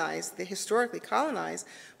colonized, they historically colonized,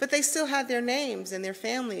 but they still had their names and their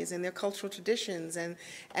families and their cultural traditions,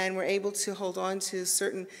 and were able to hold on to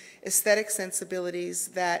certain aesthetic sensibilities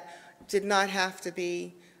that did not have to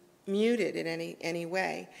be muted in any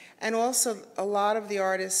way. And also, a lot of the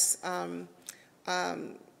artists,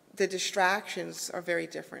 the distractions are very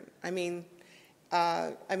different. I mean,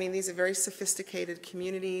 these are very sophisticated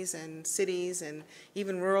communities and cities and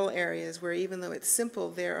even rural areas where, even though it's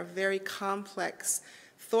simple, there are very complex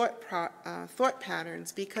thought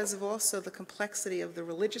patterns because of also the complexity of the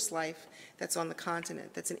religious life that's on the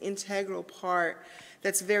continent. That's an integral part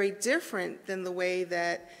that's very different than the way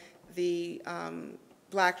that the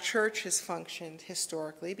Black church has functioned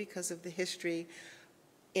historically because of the history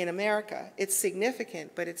in America. It's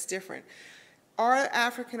significant, but it's different. Are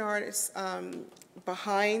African artists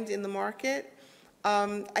behind in the market?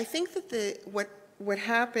 I think that what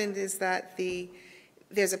happened is that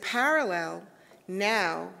there's a parallel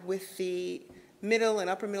now with the middle and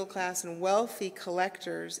upper middle class and wealthy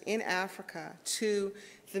collectors in Africa to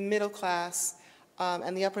the middle class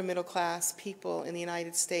and the upper middle class people in the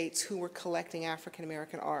United States who were collecting African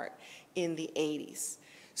American art in the 80s.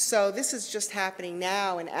 So this is just happening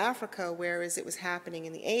now in Africa, whereas it was happening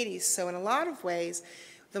in the 80s. So in a lot of ways,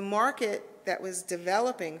 the market that was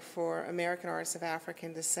developing for American artists of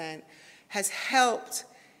African descent has helped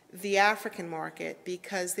the African market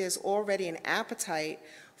because there's already an appetite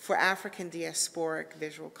for African diasporic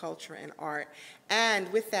visual culture and art.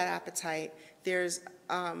 And with that appetite, there's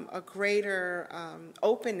a greater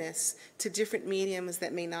openness to different mediums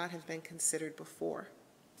that may not have been considered before.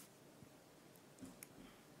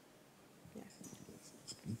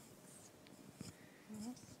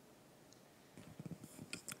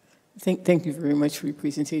 Thank you very much for your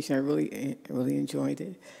presentation. I really enjoyed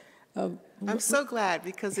it. I'm so glad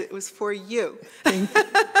because it was for you. Thank you.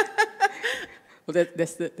 Well,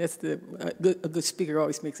 a good speaker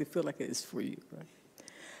always makes it feel like it is for you,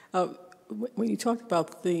 right? When you talked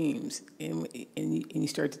about themes and you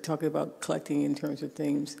started talking about collecting in terms of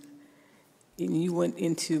themes, and you went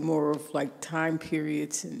into more of like time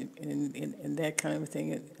periods and that kind of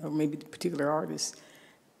thing, or maybe particular artists.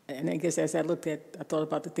 And I guess as I thought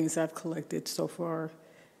about the things I've collected so far,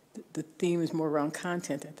 the theme is more around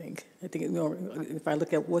content, I think. You know, if I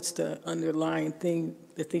look at what's the underlying thing,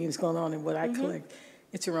 the theme is going on in what I collect,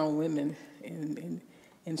 it's around women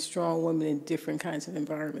and strong women in different kinds of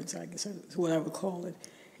environments, I guess is what I would call it.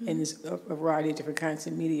 And there's a variety of different kinds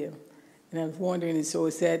of media. And I was wondering, so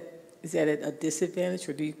is that a disadvantage,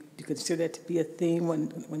 or do you consider that to be a theme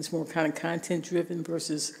when it's more kind of content-driven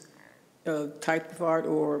versus type of art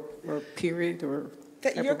or period or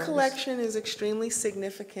that your collection is extremely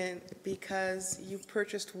significant because you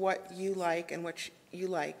purchased what you like and what you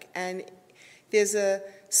like, and there's a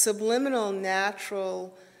subliminal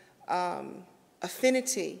natural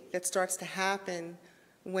affinity that starts to happen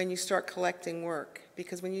when you start collecting work,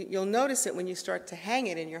 because you'll notice it when you start to hang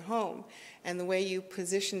it in your home and the way you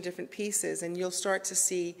position different pieces, and you'll start to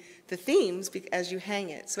see the themes as you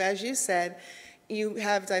hang it. So as you said, you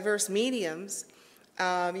have diverse mediums.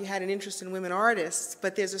 You had an interest in women artists,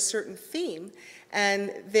 but there's a certain theme.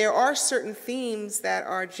 And there are certain themes that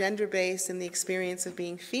are gender-based in the experience of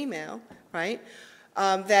being female, right?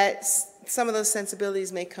 That some of those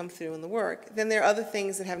sensibilities may come through in the work. Then there are other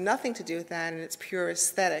things that have nothing to do with that, and it's pure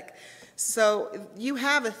aesthetic. So you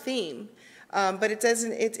have a theme, but it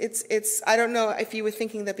doesn't, I don't know if you were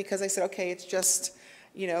thinking that because I said, okay, it's just,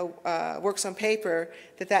 works on paper,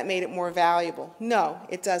 that made it more valuable. No,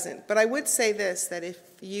 it doesn't. But I would say this, that if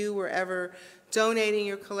you were ever donating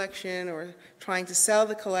your collection or trying to sell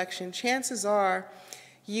the collection, chances are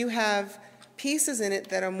you have pieces in it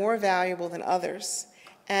that are more valuable than others.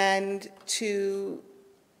 And to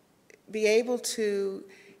be able to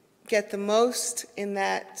get the most in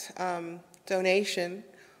that donation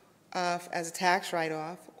as a tax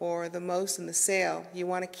write-off, or the most in the sale, you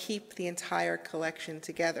want to keep the entire collection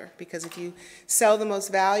together. Because if you sell the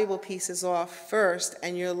most valuable pieces off first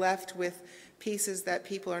and you're left with pieces that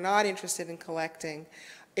people are not interested in collecting,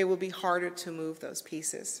 it will be harder to move those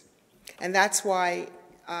pieces. And that's why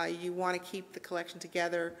you want to keep the collection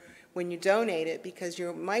together when you donate it, because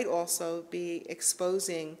you might also be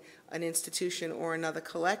exposing an institution or another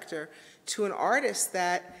collector to an artist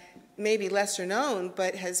that may be lesser known,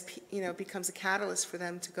 but has, becomes a catalyst for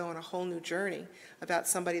them to go on a whole new journey about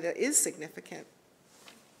somebody that is significant.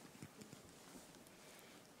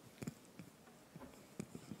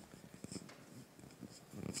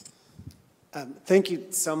 Thank you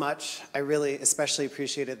so much. I really especially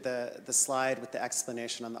appreciated the slide with the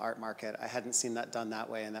explanation on the art market. I hadn't seen that done that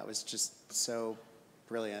way, and that was just so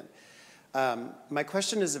brilliant. My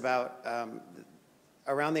question is about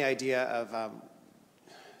around the idea of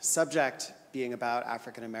subject being about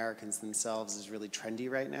African Americans themselves is really trendy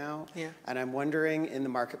right now. Yeah. And I'm wondering in the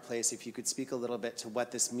marketplace if you could speak a little bit to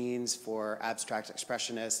what this means for abstract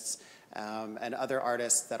expressionists and other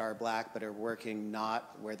artists that are Black but are working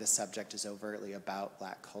not where the subject is overtly about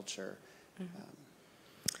Black culture.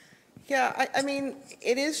 Mm-hmm. Yeah, I mean,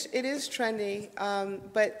 it is trendy,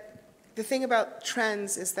 but the thing about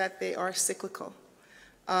trends is that they are cyclical.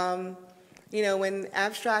 When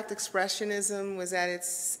abstract expressionism was at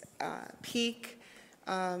its peak,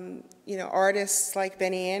 artists like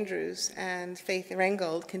Benny Andrews and Faith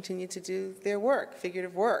Ringgold continued to do their work,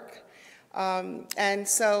 figurative work. And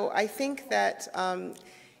so I think that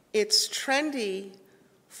it's trendy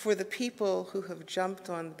for the people who have jumped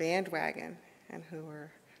on the bandwagon and who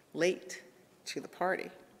are late to the party.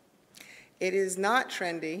 It is not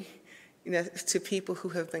trendy, to people who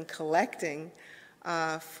have been collecting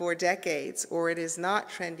for decades, or it is not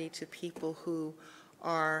trendy to people who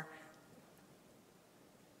are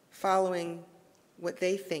following what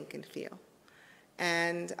they think and feel.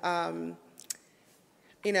 And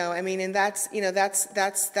and that's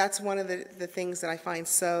one of the things that I find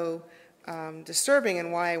so disturbing,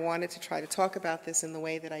 and why I wanted to try to talk about this in the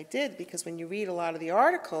way that I did, because when you read a lot of the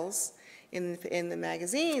articles in the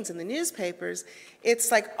magazines and the newspapers,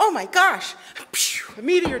 it's like, oh my gosh, a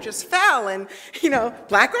meteor just fell, and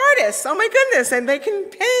Black artists, oh my goodness, and they can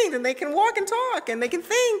paint, and they can walk and talk, and they can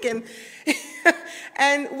think, and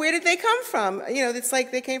and where did they come from? It's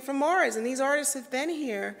like they came from Mars, and these artists have been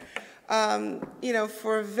here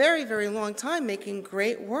for a very, very long time, making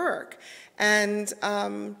great work. And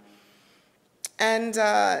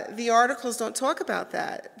the articles don't talk about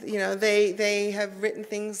that. They have written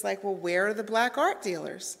things like, well, where are the Black art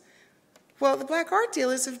dealers? Well, the Black art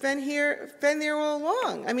dealers have been there all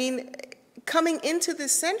along. I mean, coming into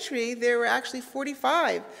this century, there were actually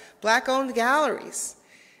 45 Black-owned galleries.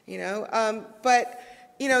 But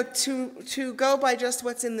to go by just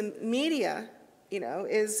what's in the media,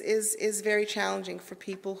 is very challenging for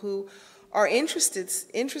people who are interested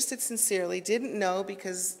sincerely, didn't know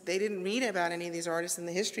because they didn't read about any of these artists in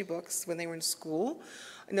the history books when they were in school.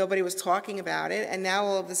 Nobody was talking about it, and now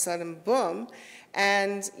all of a sudden, boom.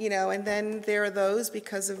 And, and then there are those,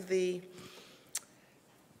 because of the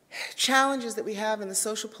challenges that we have in the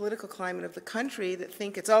social political climate of the country, that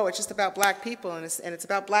think it's just about Black people, and it's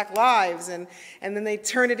about Black lives, and then they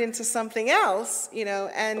turn it into something else,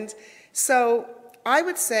 and so I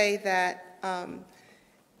would say that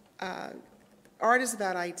art is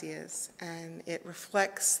about ideas, and it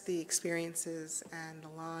reflects the experiences and the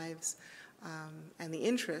lives and the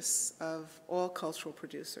interests of all cultural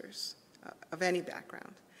producers of any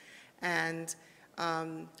background. And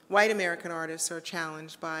white American artists are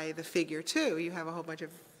challenged by the figure too. You have a whole bunch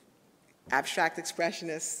of abstract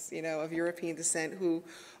expressionists, of European descent, who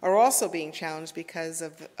are also being challenged because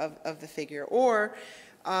of the figure. Or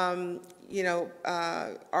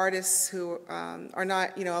artists who are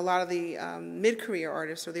not, a lot of the mid-career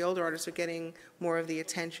artists or the older artists are getting more of the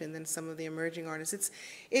attention than some of the emerging artists.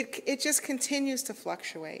 It just continues to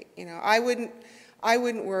fluctuate. I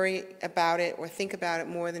wouldn't worry about it or think about it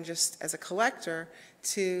more than just as a collector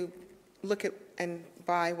to look at and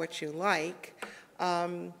buy what you like.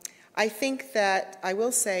 I think that I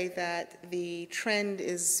will say that the trend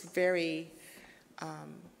is very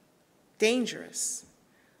dangerous.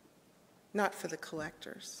 Not for the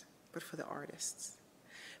collectors, but for the artists.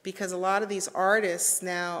 because a lot of these artists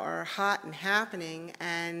now are hot and happening,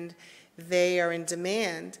 and they are in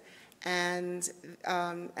demand, and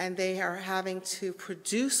they are having to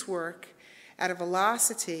produce work at a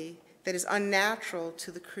velocity that is unnatural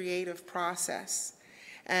to the creative process.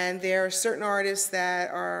 And there are certain artists that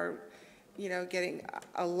are, you know, getting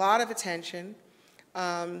a lot of attention.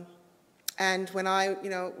 And when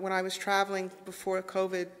I was traveling before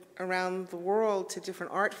COVID around the world to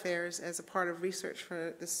different art fairs as a part of research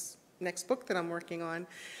for this next book that I'm working on,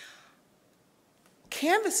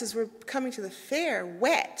 canvases were coming to the fair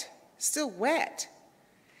wet, still wet.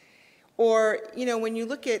 Or, you know, when you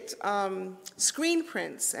look at screen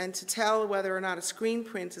prints, and to tell whether or not a screen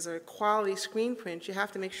print is a quality screen print, you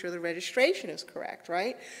have to make sure the registration is correct,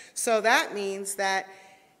 right? So that means that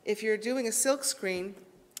if you're doing a silk screen,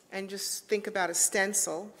 and just think about a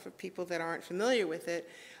stencil for people that aren't familiar with it,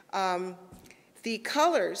 the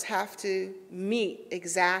colors have to meet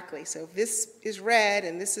exactly. So if this is red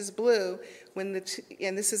and this is blue, and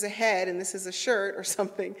this is a head and this is a shirt or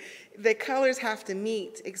something, the colors have to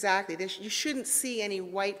meet exactly. You shouldn't see any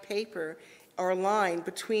white paper or line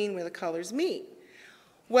between where the colors meet.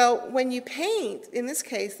 Well, when you paint, in this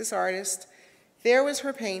case, this artist, there was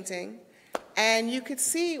her painting, and you could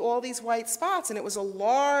see all these white spots, and it was a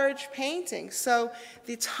large painting. So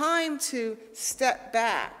the time to step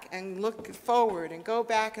back and look forward and go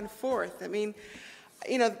back and forth, I mean,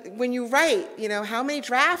 you know, when you write, you know, how many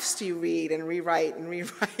drafts do you read and rewrite and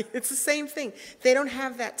rewrite? It's the same thing. They don't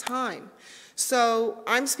have that time. So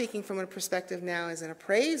I'm speaking from a perspective now as an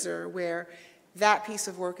appraiser, where that piece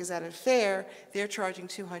of work is at a fair, they're charging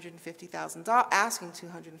 $250,000, asking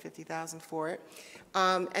 $250,000 for it.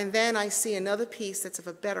 And then I see another piece that's of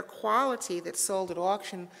a better quality that's sold at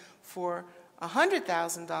auction for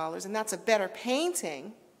 $100,000, and that's a better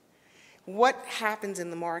painting. What happens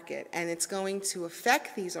in the market? And it's going to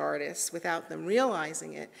affect these artists without them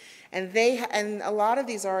realizing it. And a lot of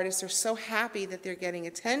these artists are so happy that they're getting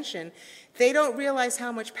attention, they don't realize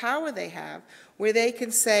how much power they have, where they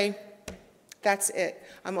can say, that's it.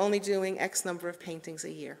 I'm only doing X number of paintings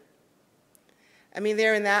a year. I mean,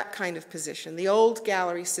 they're in that kind of position. The old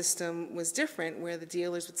gallery system was different, where the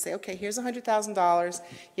dealers would say, okay, here's $100,000,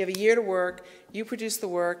 you have a year to work, you produce the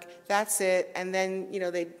work, that's it, and then, you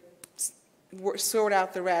know, they'd sort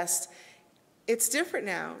out the rest. It's different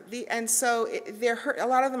now. And so a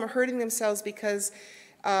lot of them are hurting themselves because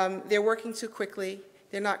they're working too quickly,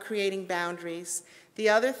 they're not creating boundaries. The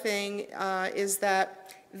other thing is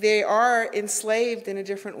that they are enslaved in a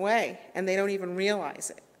different way, and they don't even realize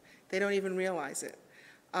it. They don't even realize it.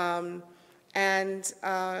 You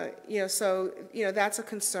know, so, you know, that's a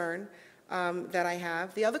concern that I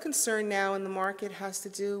have. The other concern now in the market has to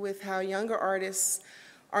do with how younger artists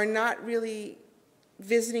are not really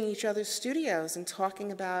visiting each other's studios and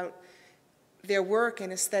talking about their work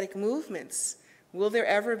and aesthetic movements. Will there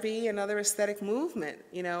ever be another aesthetic movement,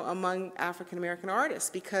 you know, among African American artists?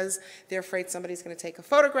 Because they're afraid somebody's going to take a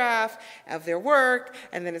photograph of their work,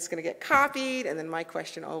 and then it's going to get copied. And then my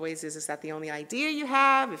question always is that the only idea you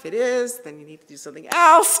have? If it is, then you need to do something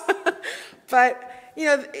else. But, you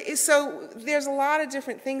know, so there's a lot of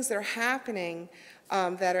different things that are happening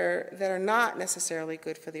that are not necessarily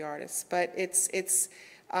good for the artists. But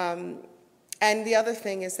and the other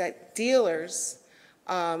thing is that dealers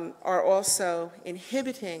are also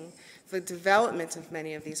inhibiting the development of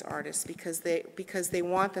many of these artists because they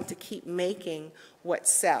want them to keep making what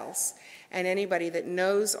sells. And anybody that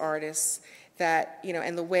knows artists, that, you know,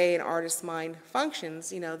 and the way an artist's mind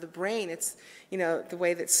functions, you know, the brain, it's, you know, the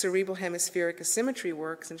way that cerebral hemispheric asymmetry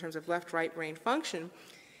works in terms of left-right brain function,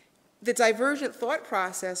 the divergent thought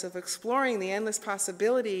process of exploring the endless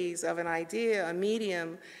possibilities of an idea, a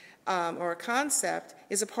medium, or a concept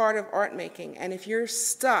is a part of art making. And if you're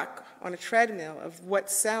stuck on a treadmill of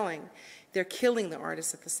what's selling, they're killing the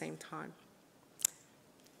artist at the same time.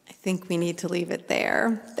 I think we need to leave it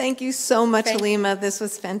there. Thank you so much, Halima. This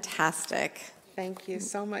was fantastic. Thank you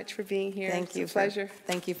so much for being here. Thank you. It's a pleasure.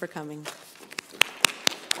 Thank you for coming.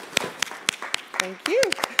 Thank you.